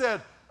 You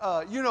said,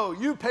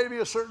 you pay me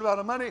a certain amount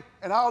of money,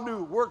 and I'll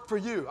do work for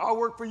you. I'll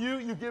work for you,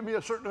 you give me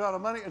a certain amount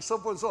of money, and so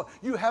forth and so on.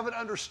 You have an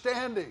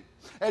understanding.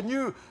 And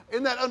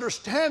in that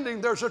understanding,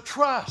 there's a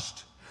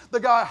trust. The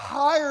guy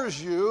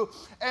hires you,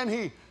 and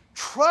he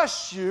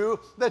trusts you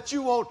that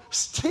you won't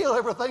steal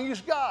everything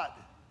he's got.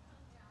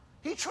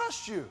 He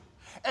trusts you.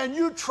 And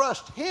you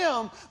trust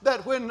him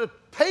that when the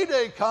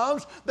payday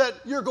comes, that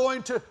you're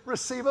going to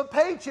receive a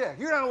paycheck.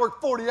 You're not going to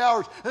work 40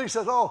 hours, and he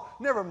says, oh,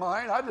 never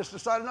mind, I just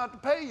decided not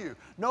to pay you.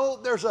 No,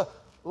 there's a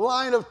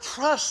line of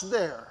trust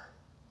there.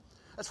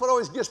 That's what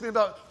always gets me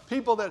about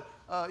people that,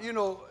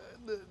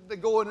 they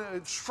go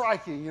in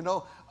striking, and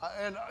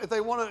if they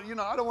want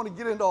to, I don't want to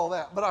get into all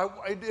that, but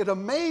it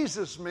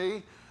amazes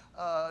me,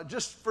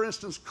 just for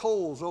instance,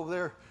 Kohl's over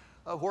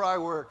there where I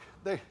work.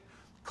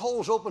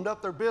 Kohl's opened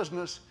up their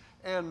business,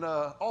 and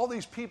all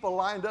these people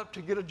lined up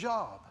to get a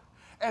job.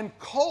 And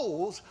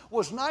Kohl's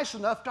was nice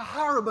enough to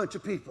hire a bunch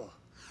of people.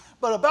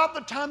 But about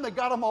the time they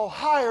got them all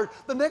hired,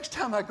 the next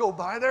time I go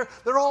by there,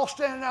 they're all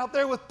standing out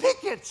there with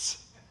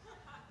pickets,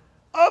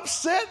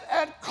 upset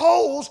at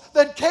Kohl's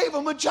that gave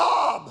them a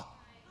job.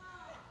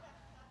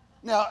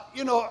 Now,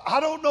 I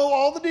don't know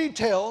all the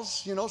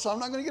details, so I'm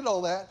not going to get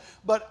all that.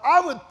 But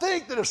I would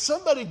think that if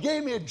somebody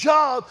gave me a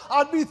job,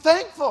 I'd be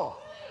thankful.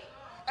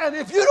 And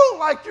if you don't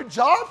like your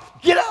job,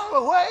 get out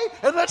of the way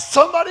and let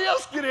somebody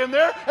else get in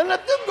there and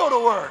let them go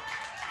to work.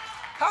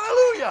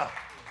 Hallelujah.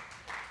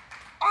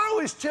 I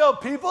always tell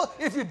people,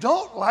 if you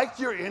don't like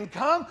your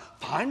income,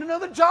 find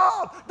another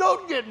job.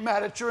 Don't get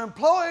mad at your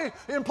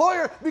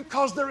employer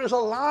because there is a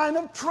line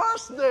of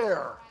trust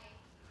there.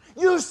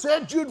 You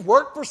said you'd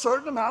work for a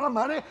certain amount of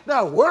money.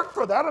 Now work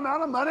for that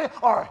amount of money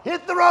or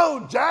hit the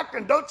road, Jack,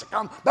 and don't you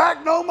come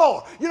back no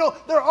more.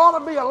 There ought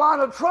to be a line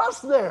of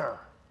trust there.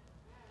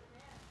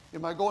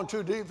 Am I going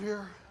too deep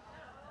here?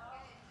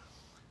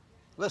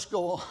 Let's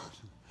go on.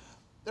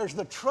 There's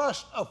the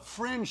trust of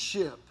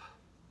friendship.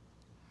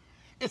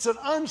 It's an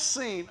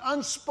unseen,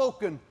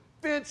 unspoken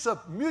fence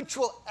of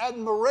mutual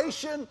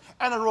admiration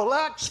and a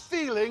relaxed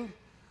feeling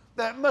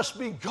that must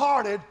be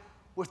guarded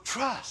with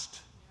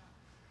trust.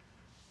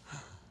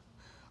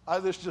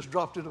 This just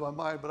dropped into my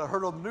mind, but I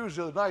heard on the news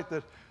the other night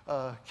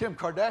that Kim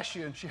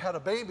Kardashian, she had a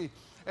baby,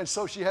 and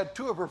so she had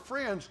two of her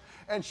friends,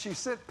 and she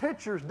sent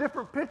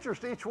different pictures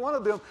to each one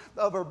of them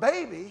of her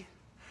baby,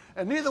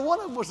 and neither one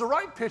of them was the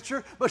right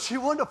picture, but she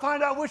wanted to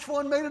find out which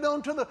one made it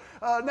onto the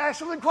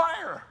National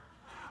Enquirer,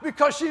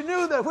 because she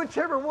knew that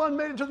whichever one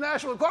made it to the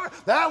National Enquirer,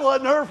 that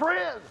wasn't her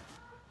friend.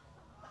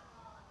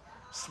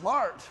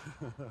 Smart.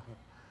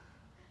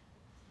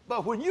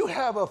 But when you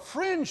have a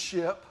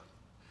friendship,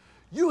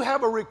 you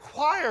have a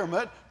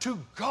requirement to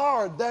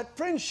guard that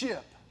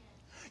friendship.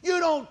 You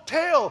don't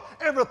tell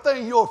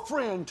everything your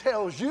friend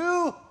tells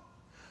you.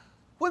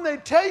 When they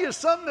tell you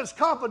something that's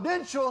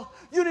confidential,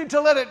 you need to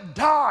let it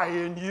die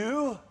in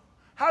you.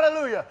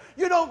 Hallelujah.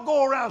 You don't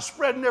go around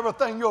spreading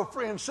everything your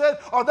friend said,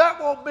 or that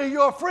won't be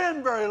your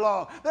friend very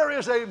long. There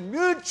is a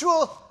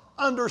mutual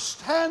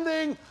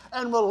understanding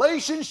and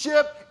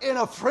relationship in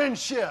a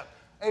friendship.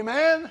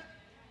 Amen?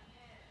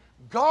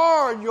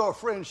 Guard your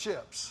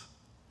friendships.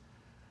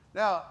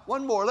 Now,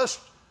 one more.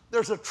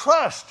 There's a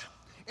trust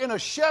in a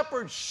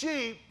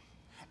shepherd-sheep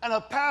and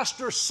a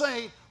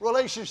pastor-saint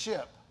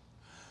relationship.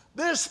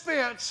 This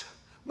fence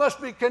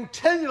must be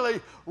continually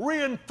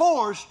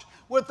reinforced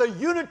with the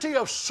unity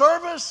of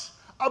service,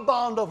 a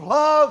bond of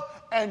love,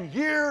 and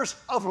years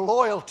of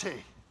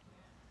loyalty.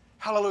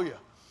 Hallelujah.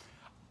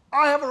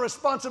 I have a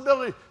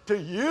responsibility to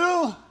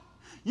you.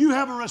 You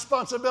have a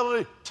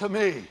responsibility to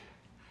me.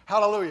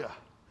 Hallelujah.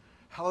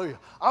 Hallelujah.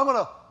 I'm going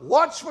to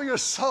watch for your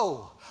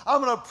soul.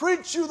 I'm going to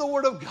preach you the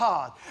Word of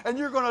God, and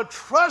you're going to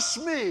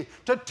trust me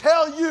to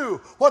tell you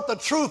what the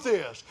truth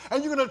is.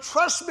 And you're going to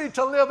trust me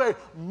to live a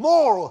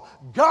moral,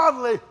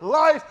 godly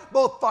life,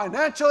 both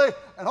financially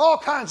and all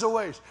kinds of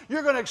ways.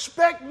 You're going to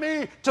expect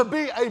me to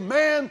be a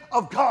man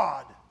of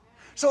God.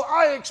 So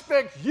I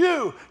expect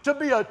you to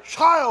be a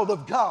child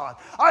of God.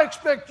 I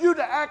expect you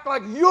to act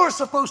like you're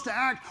supposed to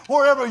act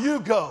wherever you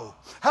go.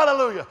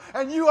 Hallelujah.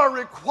 And you are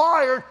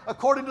required,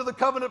 according to the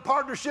covenant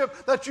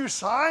partnership that you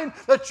sign,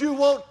 that you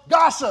won't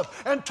gossip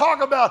and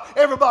talk about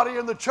everybody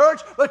in the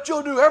church, but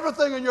you'll do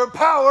everything in your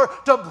power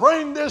to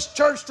bring this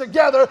church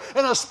together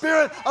in a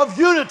spirit of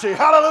unity.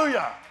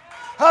 Hallelujah.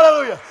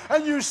 Hallelujah.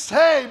 And you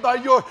say by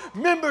your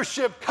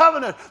membership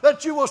covenant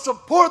that you will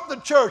support the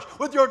church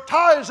with your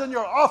tithes and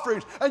your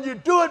offerings. And you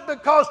do it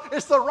because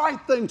it's the right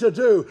thing to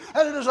do.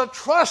 And it is a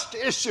trust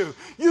issue.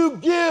 You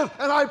give,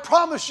 and I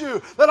promise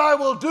you that I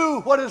will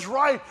do what is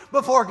right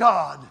before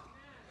God.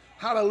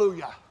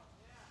 Hallelujah.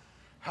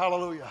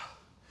 Hallelujah.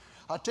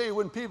 I tell you,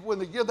 when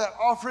they give that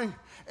offering,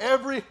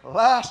 every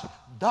last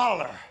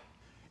dollar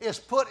is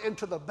put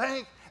into the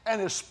bank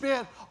and is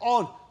spent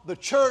on the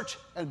church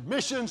and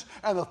missions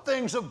and the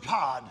things of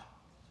God.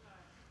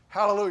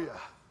 Hallelujah.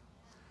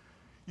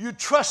 You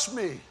trust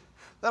me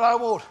that I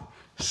won't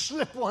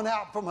slip one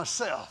out for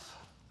myself.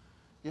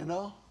 You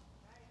know?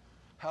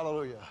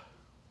 Hallelujah.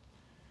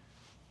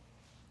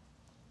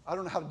 I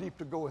don't know how deep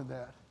to go in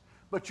that,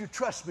 but you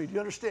trust me. Do you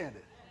understand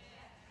it?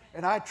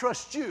 And I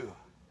trust you,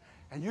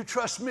 and you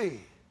trust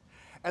me.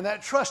 And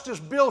that trust is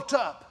built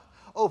up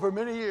over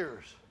many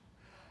years.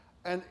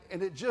 And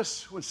it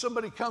just, when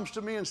somebody comes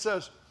to me and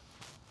says,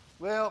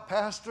 well,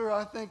 Pastor,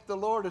 I think the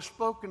Lord has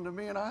spoken to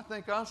me, and I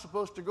think I'm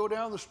supposed to go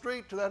down the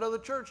street to that other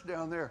church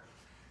down there.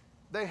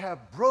 They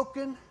have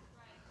broken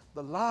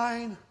the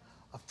line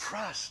of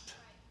trust.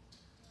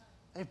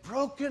 They've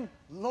broken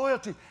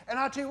loyalty. And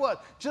I tell you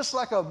what, just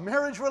like a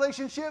marriage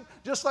relationship,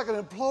 just like an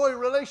employee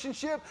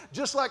relationship,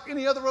 just like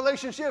any other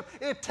relationship,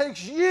 it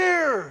takes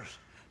years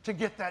to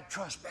get that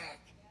trust back.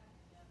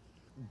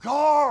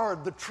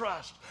 Guard the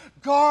trust.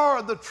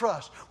 Guard the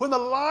trust. When the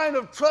line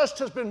of trust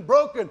has been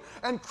broken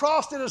and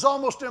crossed, it is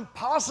almost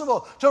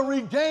impossible to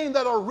regain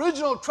that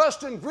original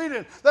trust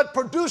ingredient that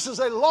produces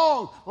a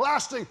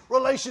long-lasting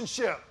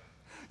relationship.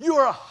 You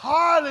are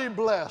highly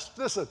blessed.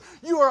 Listen,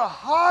 you are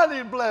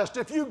highly blessed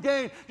if you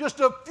gain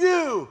just a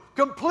few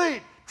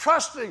complete,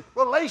 trusting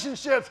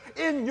relationships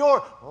in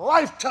your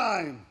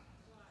lifetime.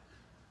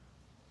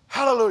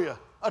 Hallelujah.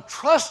 A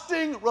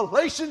trusting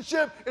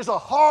relationship is a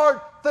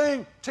hard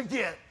thing to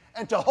get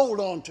and to hold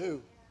on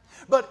to.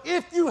 But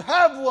if you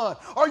have one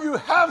or you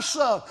have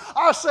some,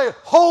 I say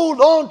hold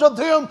on to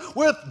them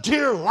with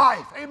dear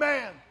life.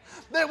 Amen.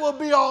 It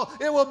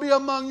will be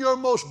among your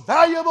most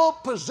valuable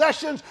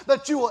possessions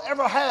that you will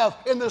ever have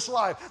in this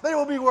life. They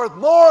will be worth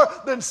more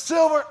than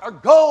silver or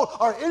gold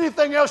or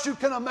anything else you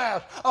can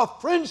amass. A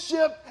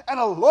friendship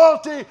and a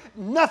loyalty,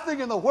 nothing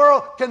in the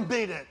world can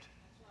beat it.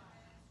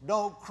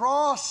 Don't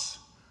cross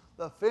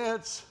the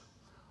fence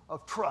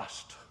of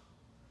trust.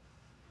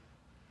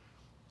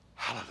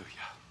 Hallelujah.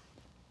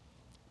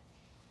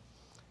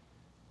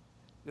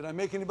 Did I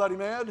make anybody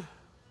mad?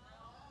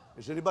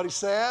 Is anybody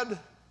sad?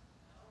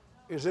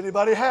 Is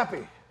anybody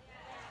happy?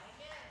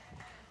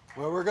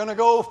 Well, we're going to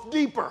go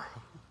deeper.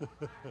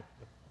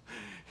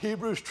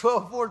 Hebrews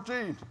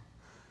 12:14.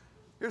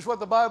 Here's what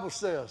the Bible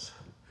says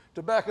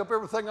to back up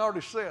everything I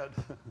already said.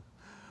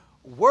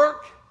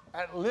 Work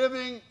at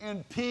living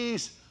in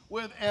peace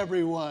with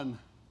everyone.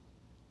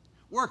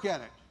 Work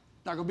at it.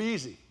 Not going to be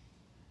easy.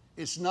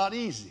 It's not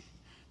easy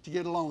to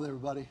get along with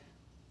everybody.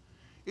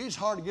 It's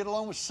hard to get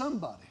along with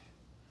somebody.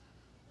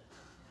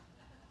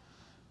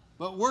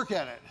 But work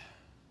at it.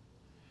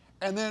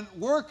 And then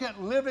work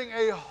at living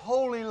a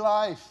holy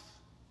life.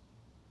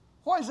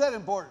 Why is that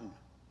important?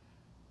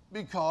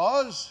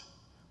 Because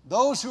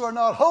those who are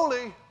not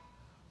holy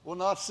will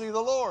not see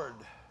the Lord.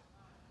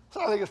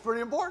 So I think it's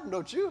pretty important,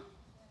 don't you?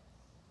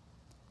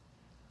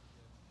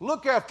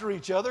 Look after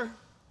each other.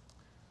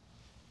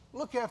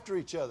 Look after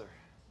each other.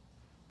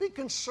 Be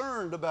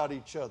concerned about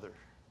each other.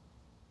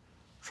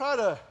 Try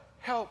to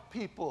help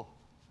people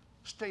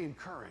stay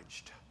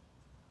encouraged.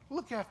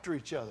 Look after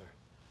each other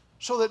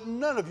so that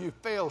none of you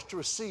fails to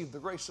receive the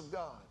grace of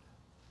God.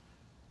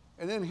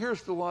 And then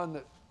here's the one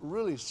that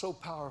really is so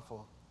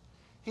powerful.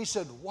 He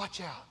said, watch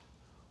out.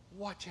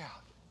 Watch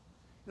out.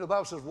 You know, the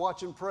Bible says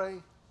watch and pray.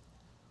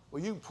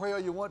 Well, you can pray all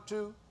you want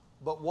to,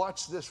 but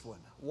watch this one.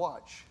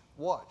 Watch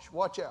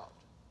out.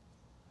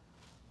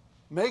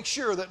 Make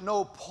sure that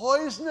no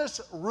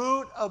poisonous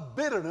root of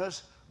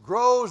bitterness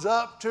grows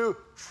up to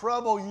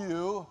trouble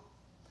you,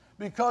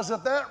 because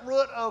if that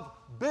root of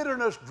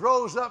bitterness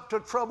grows up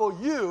to trouble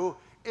you,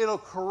 it'll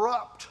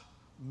corrupt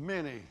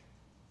many.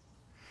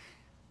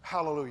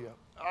 Hallelujah.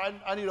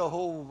 I need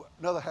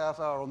another half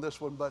hour on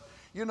this one, but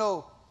you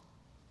know,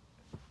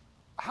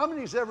 how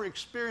many's ever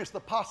experienced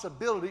the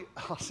possibility,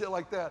 I'll say it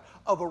like that,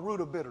 of a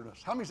root of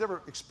bitterness? How many's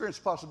ever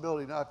experienced the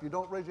possibility? Now, if you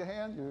don't raise your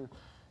hand,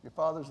 your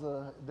father's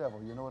the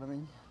devil, you know what I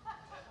mean?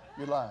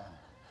 You're lying.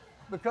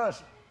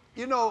 Because,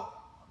 you know,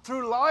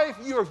 through life,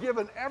 you are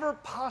given every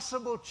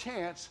possible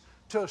chance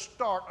to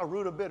start a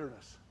root of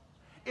bitterness.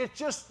 It's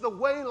just the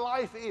way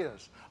life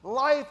is.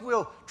 Life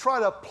will try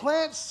to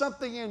plant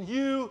something in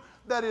you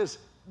that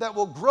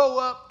will grow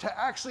up to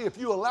actually, if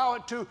you allow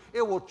it to,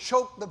 it will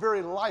choke the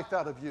very life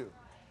out of you.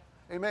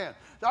 Amen.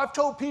 I've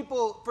told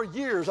people for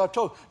years,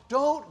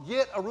 don't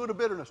get a root of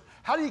bitterness.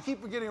 How do you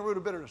keep from getting a root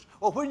of bitterness?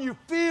 Well, when you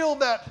feel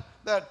that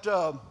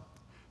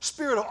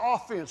spirit of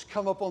offense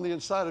come up on the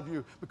inside of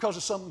you because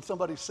of something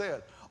somebody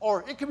said,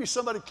 or it could be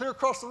somebody clear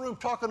across the room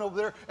talking over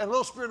there, and a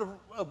little spirit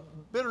of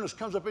bitterness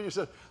comes up in you and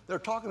says, they're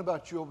talking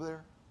about you over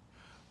there.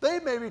 They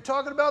may be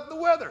talking about the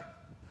weather,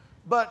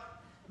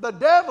 but the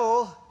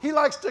devil, he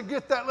likes to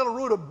get that little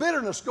root of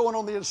bitterness going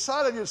on the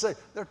inside of you and say,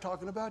 they're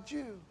talking about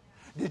you.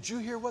 Did you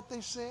hear what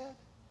they said?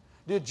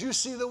 Did you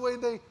see the way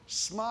they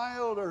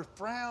smiled or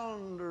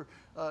frowned? Or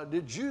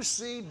did you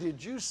see?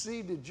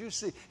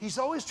 He's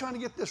always trying to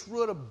get this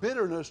root of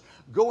bitterness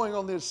going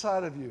on the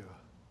inside of you.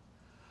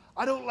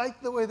 I don't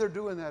like the way they're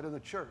doing that in the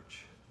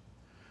church.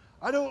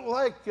 I don't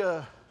like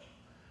the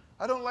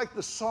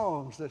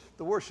songs that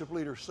the worship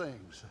leader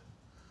sings.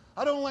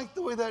 I don't like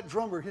the way that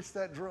drummer hits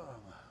that drum.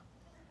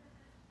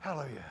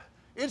 Hallelujah.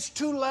 It's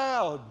too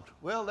loud.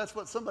 Well, that's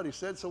what somebody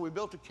said, so we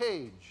built a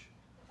cage.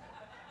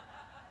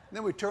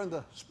 Then we turned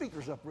the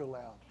speakers up real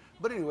loud.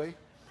 But anyway,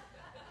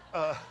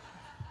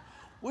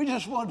 we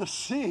just wanted to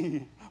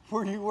see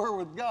where you were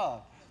with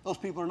God. Those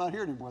people are not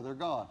here anymore. They're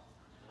gone.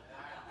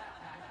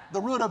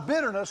 The root of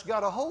bitterness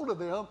got a hold of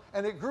them,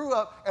 and it grew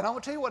up. And I'm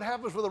going to tell you what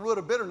happens with a root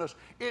of bitterness.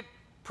 It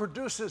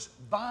produces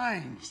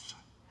vines.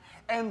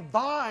 And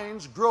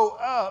vines grow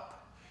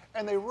up,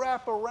 and they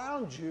wrap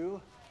around you,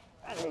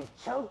 and they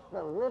choke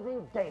the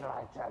living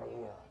daylights out of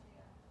you.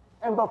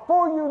 And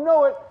before you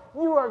know it,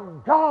 you are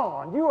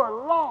gone. You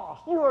are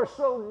lost. You are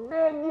so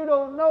dead you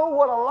don't know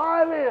what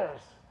alive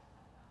is.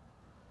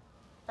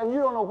 And you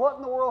don't know what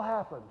in the world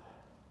happened.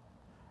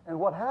 And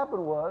what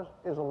happened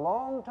is a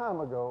long time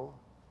ago,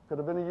 could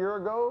have been a year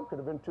ago, could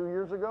have been 2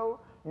 years ago,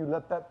 you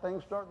let that thing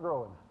start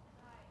growing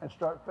and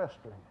start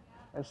festering.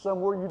 And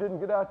somewhere you didn't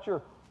get out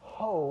your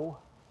hoe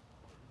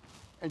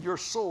and your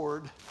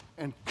sword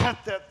and cut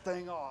that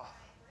thing off.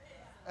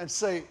 And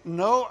say,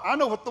 no, I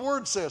know what the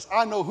Word says.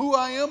 I know who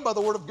I am by the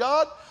Word of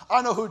God.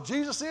 I know who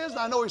Jesus is, and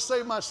I know He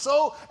saved my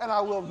soul, and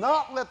I will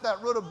not let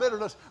that root of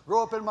bitterness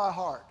grow up in my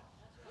heart.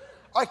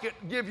 I could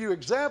give you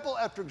example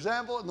after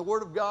example in the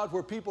Word of God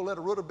where people let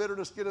a root of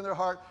bitterness get in their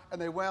heart,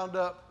 and they wound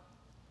up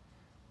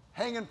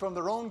hanging from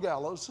their own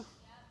gallows,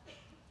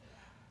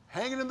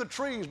 hanging in the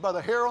trees by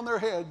the hair on their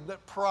head,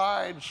 that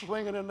pride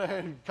swinging in their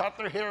head, got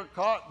their hair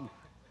caught,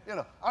 and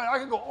I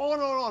can go on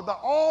and on about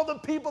all the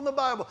people in the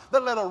Bible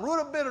that let a root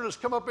of bitterness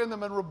come up in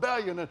them, and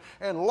rebellion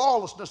and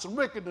lawlessness and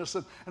wickedness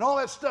and all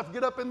that stuff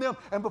get up in them.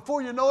 And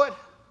before you know it,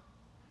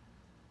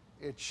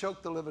 it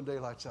choked the living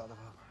daylights out of them.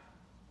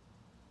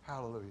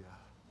 Hallelujah.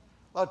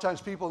 A lot of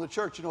times people in the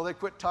church, they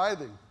quit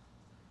tithing.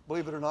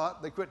 Believe it or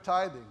not, they quit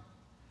tithing.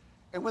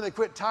 And when they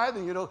quit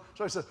tithing,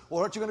 somebody says,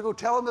 well, aren't you going to go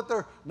tell them that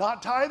they're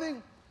not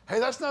tithing? Hey,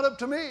 that's not up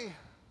to me.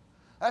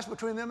 That's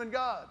between them and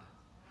God.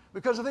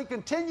 Because if they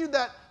continued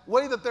that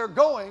way that they're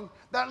going,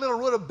 that little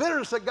root of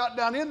bitterness that got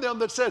down in them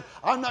that said,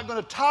 I'm not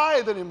going to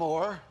tithe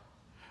anymore,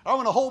 I'm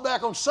going to hold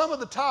back on some of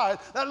the tithe,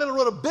 that little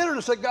root of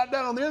bitterness that got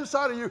down on the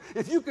inside of you,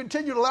 if you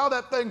continue to allow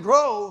that thing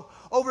grow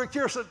over a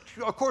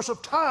course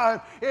of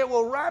time, it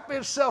will wrap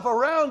itself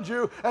around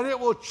you and it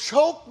will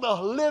choke the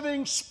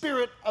living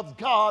Spirit of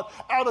God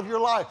out of your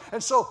life.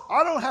 And so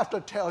I don't have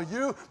to tell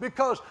you,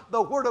 because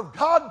the Word of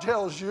God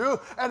tells you,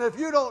 and if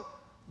you don't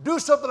do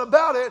something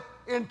about it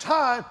in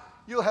time,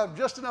 you'll have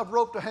just enough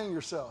rope to hang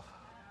yourself.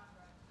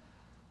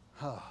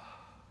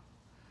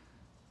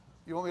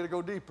 You want me to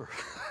go deeper?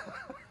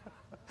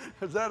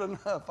 Is that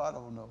enough? I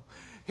don't know.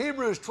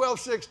 Hebrews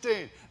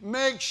 12:16.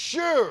 Make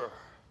sure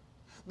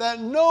that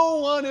no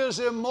one is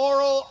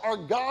immoral or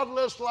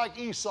godless like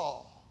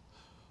Esau.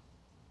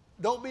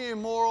 Don't be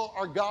immoral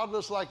or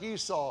godless like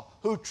Esau,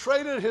 who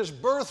traded his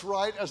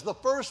birthright as the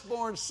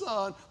firstborn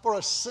son for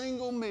a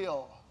single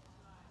meal.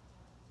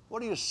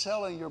 What are you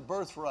selling your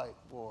birthright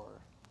for?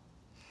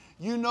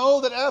 You know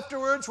that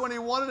afterwards, when he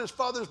wanted his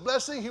father's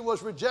blessing, he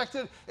was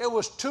rejected. It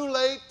was too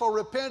late for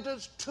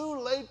repentance, too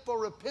late for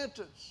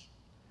repentance.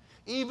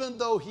 Even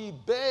though he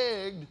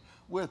begged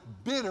with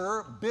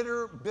bitter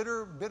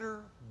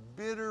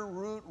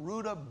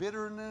root of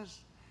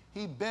bitterness,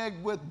 he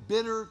begged with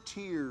bitter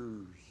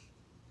tears.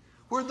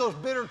 Where'd those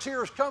bitter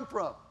tears come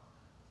from?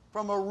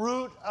 From a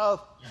root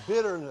of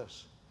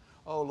bitterness.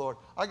 Oh, Lord,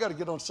 I got to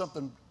get on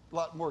something a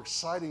lot more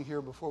exciting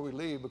here before we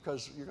leave,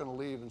 because you're going to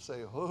leave and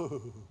say, oh.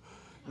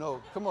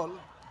 No, come on.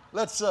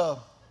 Let's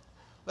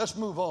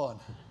move on.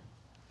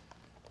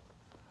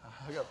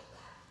 I got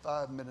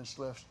 5 minutes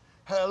left.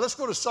 Let's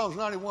go to Psalms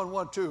 91,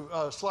 1, 2,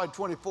 slide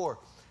 24.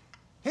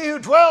 He who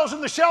dwells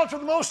in the shelter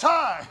of the Most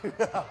High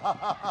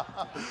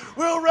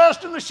will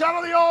rest in the shadow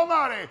of the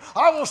Almighty.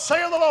 I will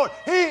say of the Lord,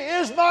 He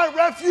is my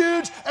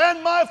refuge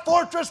and my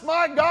fortress,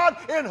 my God,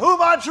 in whom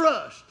I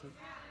trust. Is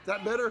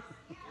that better?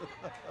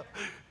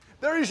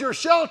 There is your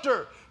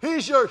shelter.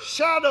 He's your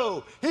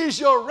shadow. He's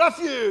your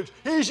refuge.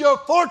 He's your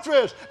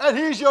fortress. And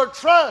He's your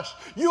trust.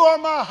 You are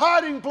my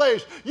hiding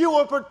place. You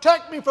will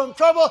protect me from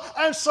trouble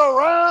and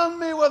surround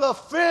me with a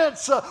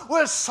fence,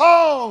 with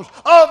songs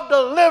of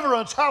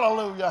deliverance.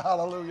 Hallelujah,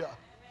 hallelujah.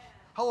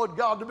 I want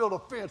God to build a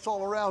fence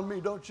all around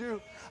me, don't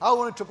you? I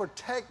want it to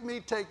protect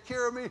me, take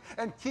care of me,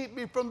 and keep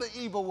me from the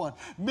evil one.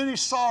 Many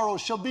sorrows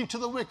shall be to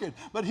the wicked,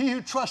 but he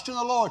who trusts in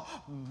the Lord,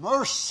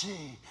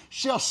 mercy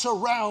shall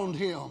surround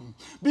him.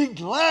 Be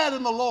glad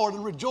in the Lord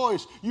and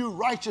rejoice, you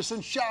righteous,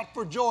 and shout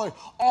for joy,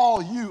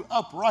 all you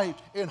upright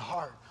in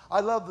heart.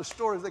 I love the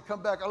stories that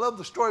come back. I love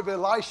the story of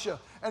Elisha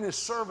and his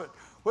servant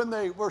when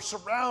they were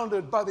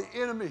surrounded by the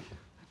enemy.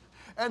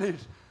 And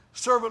his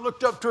servant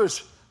looked up to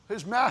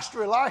his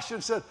master Elisha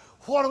and said,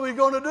 what are we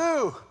going to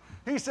do?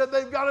 He said,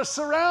 they've got us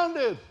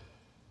surrounded.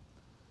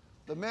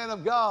 The man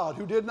of God,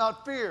 who did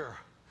not fear,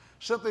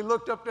 simply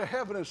looked up to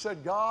heaven and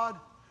said, God,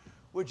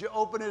 would you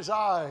open his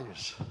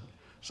eyes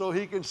so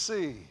he can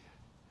see?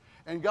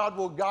 And God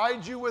will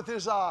guide you with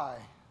his eye.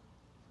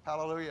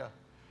 Hallelujah.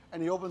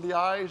 And he opened the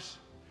eyes,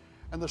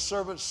 and the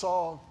servant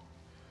saw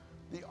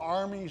the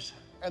armies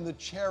and the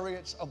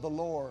chariots of the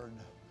Lord,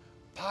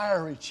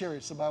 fiery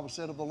chariots, the Bible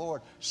said, of the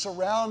Lord,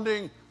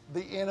 surrounding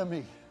the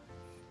enemy.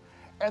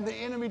 And the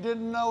enemy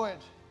didn't know it.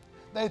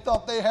 They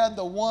thought they had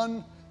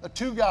the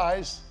two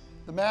guys,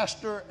 the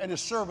master and his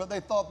servant.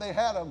 They thought they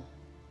had them,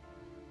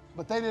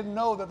 but they didn't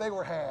know that they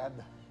were had,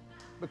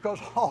 because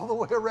all the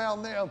way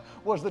around them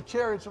was the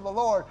chariots of the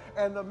Lord.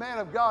 And the man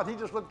of God, he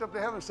just looked up to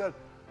heaven and said,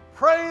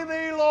 pray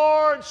thee,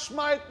 Lord,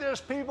 smite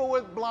this people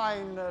with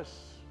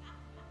blindness.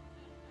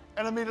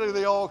 And immediately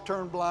they all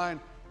turned blind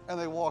and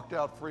they walked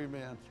out free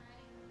men.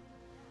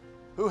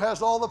 Who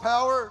has all the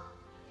power?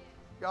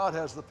 God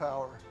has the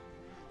power.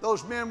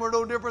 Those men were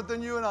no different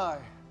than you and I.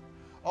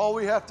 All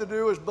we have to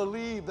do is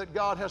believe that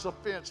God has a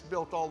fence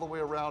built all the way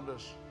around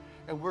us,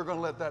 and we're going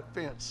to let that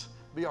fence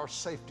be our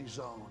safety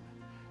zone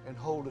and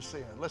hold us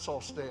in. Let's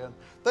all stand.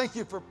 Thank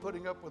you for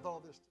putting up with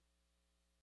all this.